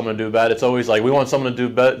hoping for someone to do bad. It's always like we want someone to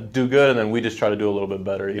do good, and then we just try to do a little bit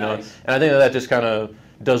better, know? And I think that just kind of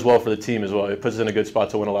does well for the team as well. It puts us in a good spot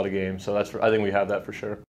to win a lot of games. So I think we have that for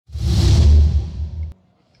sure.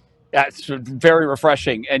 Yeah, it's very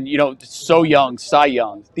refreshing. And, so young, Cy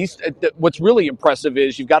Young. What's really impressive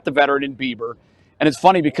is you've got the veteran in Bieber. And it's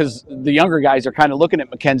funny because the younger guys are kind of looking at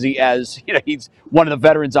McKenzie as, he's one of the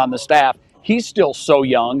veterans on the staff. He's still so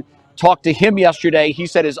young. Talked to him yesterday. He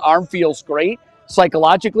said his arm feels great.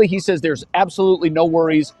 Psychologically, he says there's absolutely no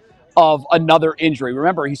worries of another injury.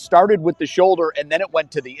 Remember, he started with the shoulder and then it went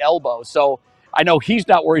to the elbow. So I know he's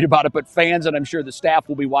not worried about it, but fans and I'm sure the staff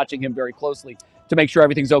will be watching him very closely to make sure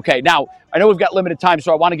everything's okay. Now, I know we've got limited time,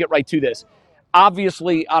 so I want to get right to this.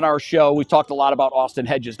 Obviously, on our show, we've talked a lot about Austin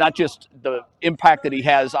Hedges, not just the impact that he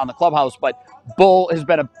has on the clubhouse, but Bull has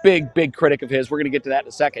been a big, big critic of his. We're going to get to that in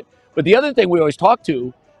a second. But the other thing we always talk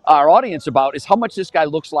to our audience about is how much this guy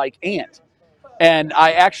looks like Ant. And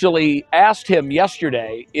I actually asked him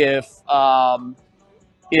yesterday if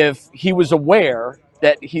he was aware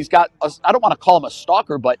that he's got, I don't want to call him a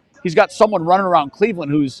stalker, but he's got someone running around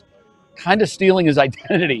Cleveland who's kind of stealing his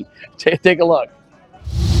identity. Take a look.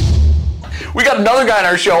 We got another guy on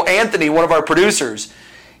our show, Anthony, one of our producers.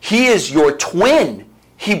 He is your twin.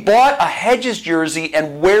 He bought a Hedges jersey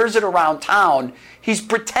and wears it around town. He's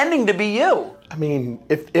pretending to be you. I mean,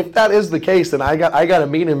 if that is the case, then I got to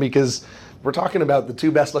meet him, because we're talking about the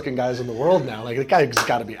two best looking guys in the world now. Like, the guy's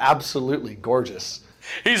got to be absolutely gorgeous.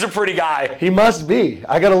 He's a pretty guy. He must be.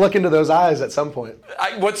 I got to look into those eyes at some point.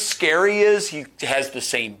 What's scary is he has the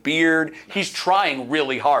same beard. He's trying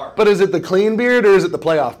really hard. But is it the clean beard or is it the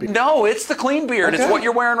playoff beard? No, it's the clean beard. Okay. It's what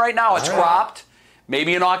you're wearing right now. It's cropped.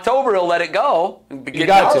 Maybe in October he'll let it go. You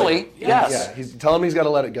got gnarly. to. Yes. Yeah, tell him he's got to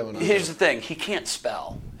let it go. Here's the thing. He can't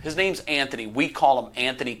spell. His name's Anthony. We call him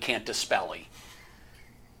Anthony Can't-to-Spelly.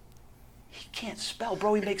 He can't spell,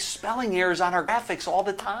 bro. He makes spelling errors on our graphics all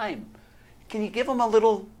the time. Can you give him a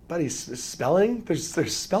little... Buddy, spelling?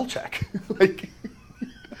 There's spell check.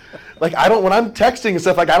 like I don't, when I'm texting and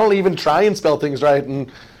stuff, like I don't even try and spell things right,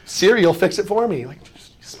 and Siri will fix it for me. Like,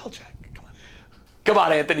 just spell check. Come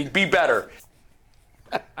on, Anthony, be better.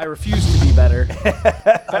 I refuse to be better.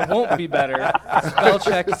 I won't be better. Spell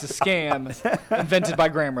check is a scam invented by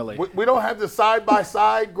Grammarly. We don't have the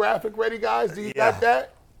side-by-side graphic ready, guys. Do you got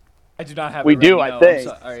that? I do not have we it ready. do, No, I think.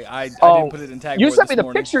 Sorry, I didn't put it in tag. You sent me this the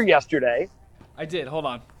morning. picture yesterday. I did. Hold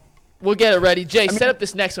on. We'll get it ready. Jay, set up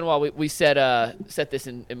this next one while we set this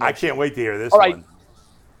in motion. I can't wait to hear this All right. one.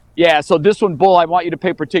 Yeah, so this one, Bull, I want you to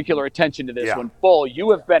pay particular attention to this Yeah. one. Bull,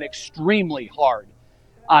 you have been extremely hard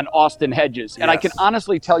on Austin Hedges. And I can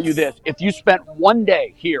honestly tell you this. If you spent one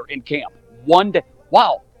day here in camp, one day.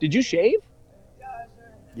 Wow, did you shave?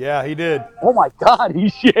 Yeah, he did. Oh, my God, he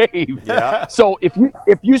shaved. Yeah. So if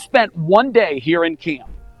you spent one day here in camp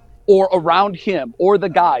or around him or the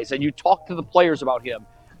guys and you talked to the players about him,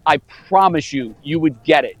 I promise you, you would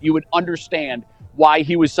get it. You would understand why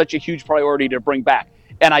he was such a huge priority to bring back.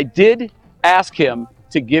 And I did ask him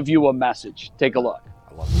to give you a message. Take a look.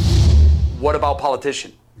 I love it. What about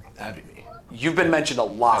politician? That'd be me. You've been mentioned a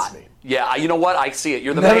lot. That's me. Yeah, you know what? I see it.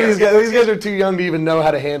 You're the None mayor. of these guys are too young to even know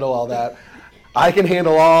how to handle all that. I can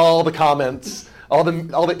handle all the comments, all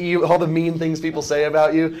the mean things people say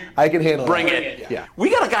about you. I can handle Bring that. it. Yeah. We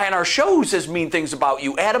got a guy on our show who says mean things about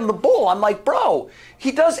you, Adam the Bull. I'm like, bro,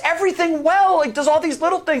 he does everything well. Like, does all these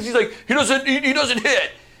little things. He's like, he doesn't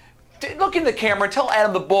hit. Look in the camera and tell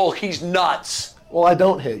Adam the Bull he's nuts. Well, I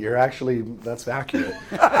don't hit. That's accurate.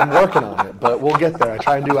 I'm working on it, but we'll get there. I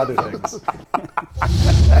try and do other things.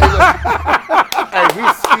 Hey,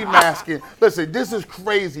 he's ski masking. Listen, this is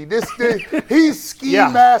crazy. He's ski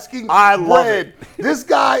masking. I love it. This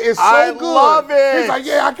guy is so I good. love it. He's like,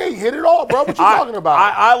 yeah, I can't hit it all, bro. What you talking about?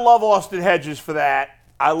 I love Austin Hedges for that.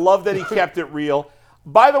 I love that he kept it real.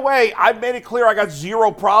 By the way, I made it clear I got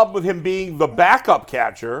zero problem with him being the backup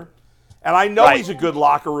catcher. And I know he's a good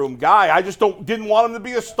locker room guy. I just didn't want him to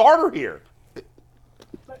be a starter here.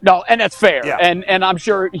 No, and that's fair. Yeah. And I'm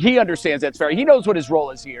sure he understands that's fair. He knows what his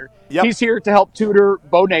role is here. Yep. He's here to help tutor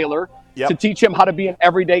Bo Naylor, to teach him how to be an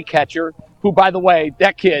everyday catcher, who, by the way,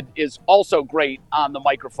 that kid is also great on the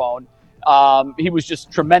microphone. He was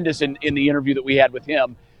just tremendous in the interview that we had with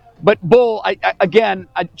him. But, Bull,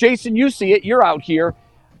 Jason, you see it. You're out here.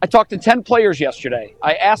 I talked to 10 players yesterday.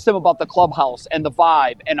 I asked them about the clubhouse and the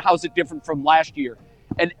vibe and how's it different from last year.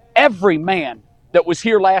 And every man that was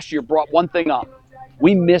here last year brought one thing up.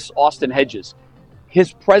 We miss Austin Hedges.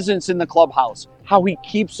 His presence in the clubhouse, how he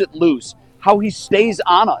keeps it loose, how he stays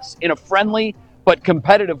on us in a friendly but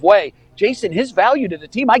competitive way. Jason, his value to the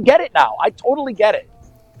team, I get it now. I totally get it.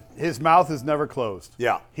 His mouth is never closed.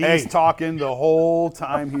 Yeah. He's talking the whole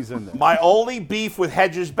time he's in there. My only beef with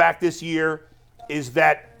Hedges back this year is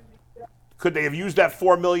that could they have used that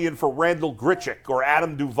 $4 million for Randall Grichuk or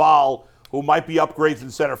Adam Duvall, who might be upgrades in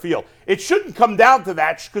center field? It shouldn't come down to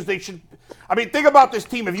that because they should. I mean, think about this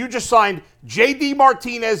team. If you just signed J.D.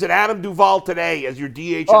 Martinez and Adam Duvall today as your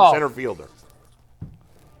DH and center fielder.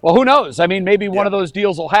 Well, who knows? I mean, maybe one of those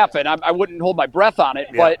deals will happen. I wouldn't hold my breath on it.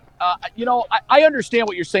 But, I understand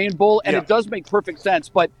what you're saying, Bull, and it does make perfect sense.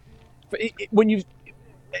 But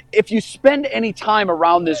if you spend any time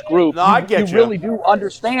around this group, you really do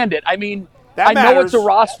understand it. I mean, I know it's a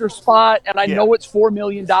roster spot, and I know it's $4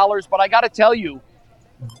 million, but I got to tell you,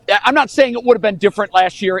 I'm not saying it would have been different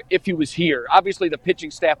last year if he was here. Obviously, the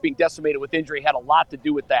pitching staff being decimated with injury had a lot to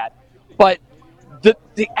do with that. But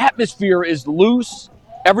the atmosphere is loose.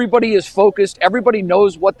 Everybody is focused. Everybody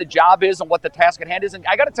knows what the job is and what the task at hand is. And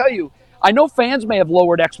I got to tell you, I know fans may have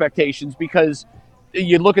lowered expectations because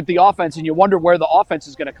you look at the offense and you wonder where the offense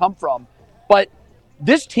is going to come from. But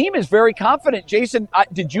this team is very confident. Jason,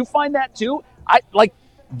 did you find that too?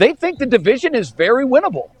 They think the division is very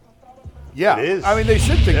winnable. Yeah, it is. I mean, they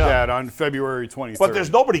should think that on February 23rd. But there's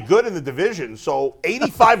nobody good in the division, so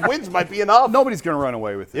 85 wins might be enough. Nobody's going to run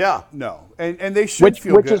away with it. Yeah. No. And they should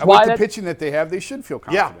feel good. With the pitching that they have, they should feel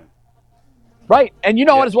confident. Yeah. Right. And you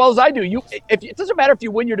know it as well as I do. It doesn't matter if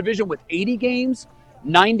you win your division with 80 games,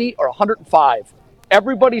 90, or 105.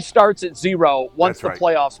 Everybody starts at 0 once the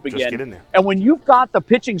playoffs begin. Just get in there. And when you've got the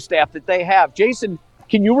pitching staff that they have, Jason,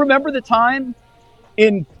 can you remember the time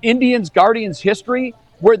in Indians Guardians history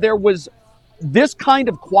where there was this kind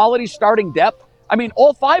of quality starting depth? I mean,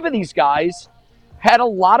 all 5 of these guys had a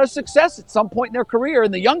lot of success at some point in their career,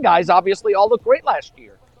 and the young guys obviously all looked great last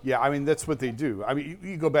year. Yeah, I mean, that's what they do. I mean,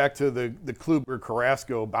 you go back to the Kluber,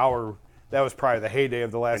 Carrasco, Bauer. That was probably the heyday of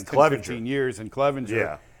the last 10, 15 years in Clevenger.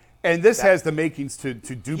 Yeah. And this has the makings to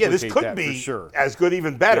duplicate this could that be for sure. as good,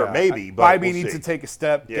 even better, maybe. But Bybee needs to take a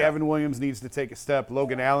step. Yeah. Gavin Williams needs to take a step.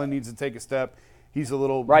 Logan Allen needs to take a step. He's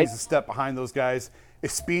a step behind those guys.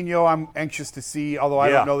 Espino, I'm anxious to see, although I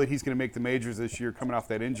don't know that he's going to make the majors this year coming off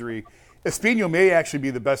that injury. Espino may actually be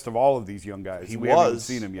the best of all of these young guys. We haven't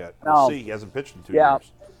seen him yet. We'll see. He hasn't pitched in 2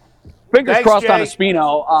 years. Fingers crossed Jay. on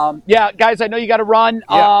Espino. Guys, I know you got to run.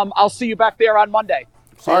 Yeah. I'll see you back there on Monday.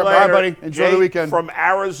 See you later. Bye, buddy. Enjoy Jay the weekend. From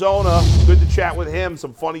Arizona. Good to chat with him.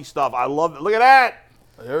 Some funny stuff. I love it. Look at that.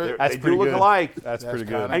 That's they pretty do look good. alike. That's pretty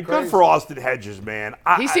good. And good for Austin Hedges, man.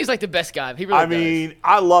 He seems like the best guy. He really does.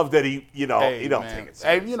 I love that he don't man. take it serious.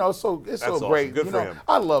 Hey, it's so awesome. great. Good for him.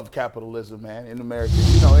 I love capitalism, man, in America.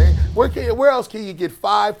 Where else can you get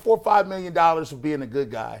 $4 or $5 million for being a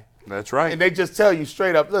good guy? That's right. And they just tell you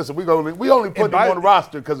straight up, listen, we only put him on the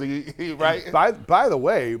roster because of you, right? By the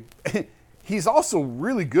way, he's also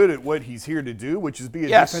really good at what he's here to do, which is be a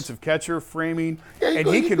defensive catcher, framing, and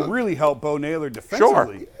he can really help Bo Naylor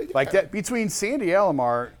defensively. Sure. Like that between Sandy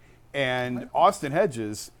Alomar and Austin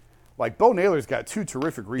Hedges, like Bo Naylor's got 2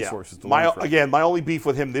 terrific resources to learn from. My only beef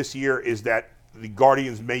with him this year is that the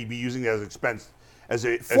Guardians may be using it as expense. As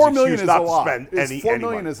 $4 million excuse is not a to lot. spend any $4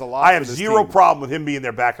 million money. is a lot. I have for this zero team. problem with him being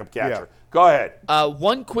their backup catcher. Yeah. Go ahead.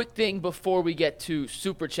 One quick thing before we get to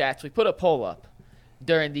Super Chats. We put a poll up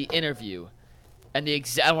during the interview, and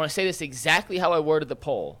I want to say this exactly how I worded the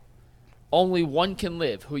poll. Only one can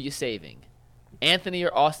live. Who you saving? Anthony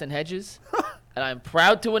or Austin Hedges? And I'm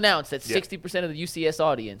proud to announce that 60% of the UCS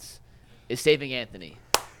audience is saving Anthony.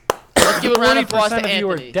 Let's give a round of applause to 40% of you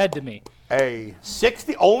are Anthony. dead to me. Hey,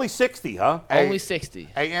 60? Only 60, huh? Only 60.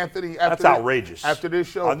 Hey, Anthony. That's outrageous. After this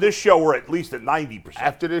show. On this show, we're at least at 90%.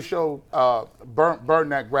 After this show, burn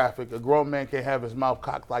that graphic. A grown man can't have his mouth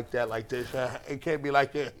cocked like that, like this. It can't be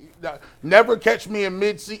like that. Never catch me in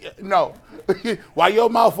mid-season. No. Why your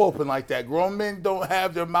mouth open like that? Grown men don't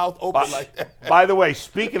have their mouth open like that. By the way,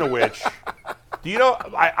 speaking of which, do you know,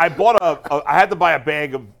 I bought I had to buy a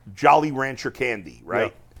bag of Jolly Rancher candy,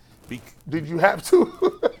 right? Yeah. Did you have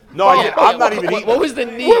to? No, I didn't. I'm not even eating. What was the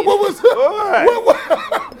need? What was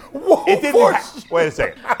it? Didn't wait a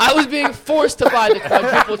second. I was being forced to buy the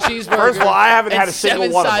quadruple cheeseburger. First of all, I haven't had a and single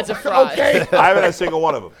 7 one sides of of them. fries. Okay. I haven't had a single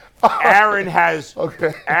one of them. Aaron has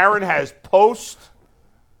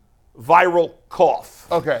post-viral cough.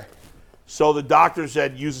 Okay. So the doctor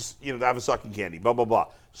said, have a sucking candy, blah, blah, blah.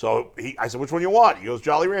 So I said, which one you want? He goes,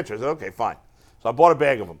 Jolly Rancher. I said, okay, fine. So I bought a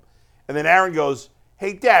bag of them. And then Aaron goes,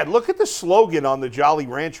 hey, Dad, look at the slogan on the Jolly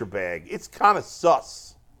Rancher bag. It's kind of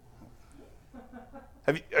sus.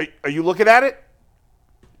 Are you looking at it?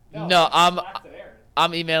 No, I'm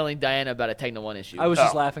emailing Diana about a Techno 1 issue. I was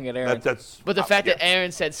just laughing at Aaron. But the fact that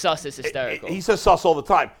Aaron said sus is hysterical. He says sus all the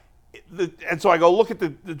time. And so I go, look at the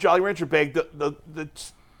Jolly Rancher bag. The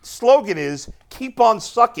slogan is, keep on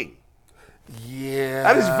sucking. Yeah.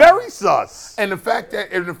 That is very sus. And the fact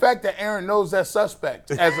that Aaron knows that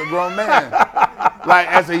suspect as a grown man, like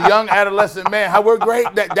as a young adolescent man, how we're great.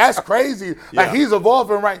 That's crazy. Like he's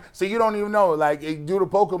evolving, right? So you don't even know. Like due to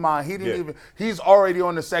Pokemon, he didn't even. He's already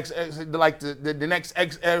on the the next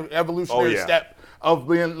evolutionary step of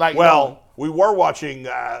being like. Well, we were watching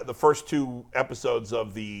the first 2 episodes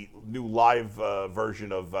of the new live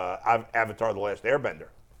version of Avatar: The Last Airbender.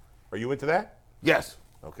 Are you into that? Yes.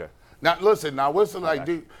 Okay. Now listen. Now what's like,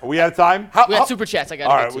 dude? Are we out of time? We got Super Chats. I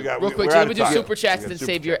got to get to. Real quick. So let me do Super Chats and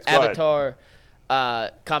save your Avatar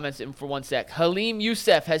comments in for 1 sec. Halim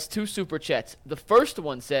Youssef has 2 Super Chats. The first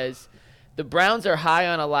one says, The Browns are high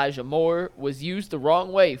on Elijah Moore, was used the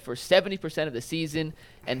wrong way for 70% of the season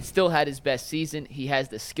and still had his best season. He has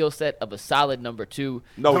the skill set of a solid number 2.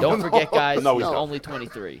 Don't forget, guys, he's only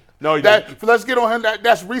 23. No, let's get on him.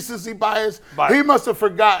 That's recency bias. He must have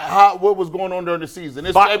forgot what was going on during the season.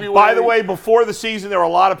 It's February. By the way, before the season, there were a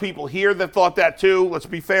lot of people here that thought that too. Let's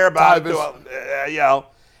be fair about it.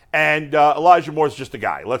 And Elijah Moore's just a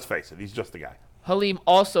guy. Let's face it. He's just a guy. Halim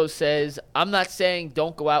also says, I'm not saying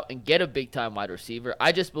don't go out and get a big-time wide receiver.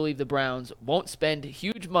 I just believe the Browns won't spend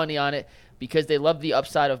huge money on it because they love the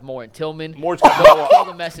upside of Moore and Tillman. Moore's got no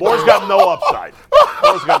upside. Moore's got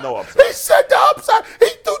no upside. He said the upside. He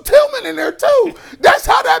threw Tillman in there, too. That's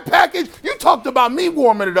how that package. You talked about me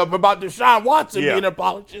warming it up about Deshaun Watson being an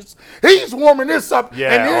apologist. He's warming this up.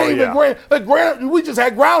 Yeah, and it ain't even we just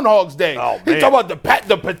had Groundhog's Day. He talking about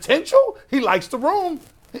the potential. He likes the room.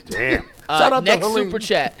 Damn. Shout out next to super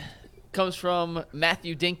chat comes from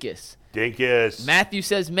Matthew Dinkus. Dinkus. Matthew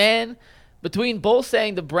says, man, between Bull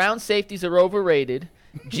saying the Brown safeties are overrated,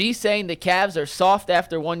 G saying the Cavs are soft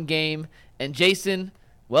after one game, and Jason,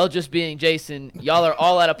 well, just being Jason, y'all are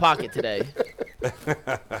all out of pocket today.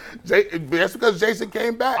 That's because Jason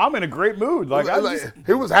came back. I'm in a great mood.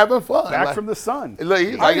 He was having fun. Back from the sun. I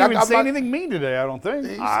didn't even say anything mean today, I don't think.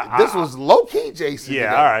 This was low-key Jason.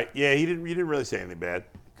 Yeah, today. all right. Yeah, you didn't really say anything bad.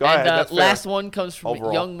 Go ahead. That's last fair. one comes from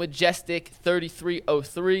Young Majestic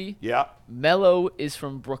 3303. Yeah. Mello is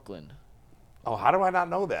from Brooklyn. Oh, how do I not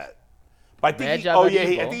know that? I think I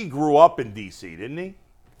think he grew up in D.C., didn't he?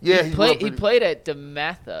 Yeah, he played at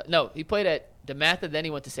DeMatha. No, he played at DeMatha, then he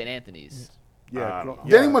went to St. Anthony's. Then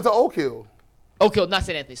he went to Oak Hill. Oak Hill, not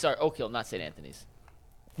St. Anthony's. Sorry, Oak Hill, not St. Anthony's.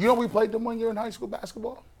 You know we played them one year in high school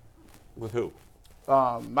basketball? With who?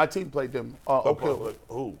 My team played them. Oak Hill.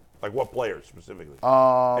 Who? Like what players specifically?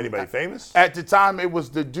 Anybody famous? At the time, it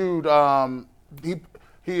was the dude.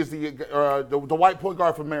 He is the white point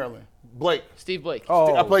guard from Maryland, Blake. Steve Blake.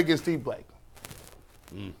 Oh. I played against Steve Blake.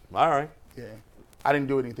 All right. Yeah. I didn't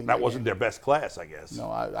do anything. That wasn't their best class, I guess.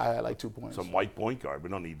 No, I had like 2 points. Some white point guard. We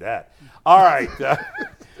don't need that. All right.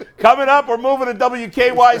 Coming up, we're moving to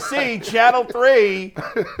WKYC, Channel 3.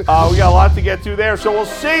 We got a lot to get to there, so we'll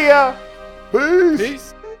see ya. Peace. Peace.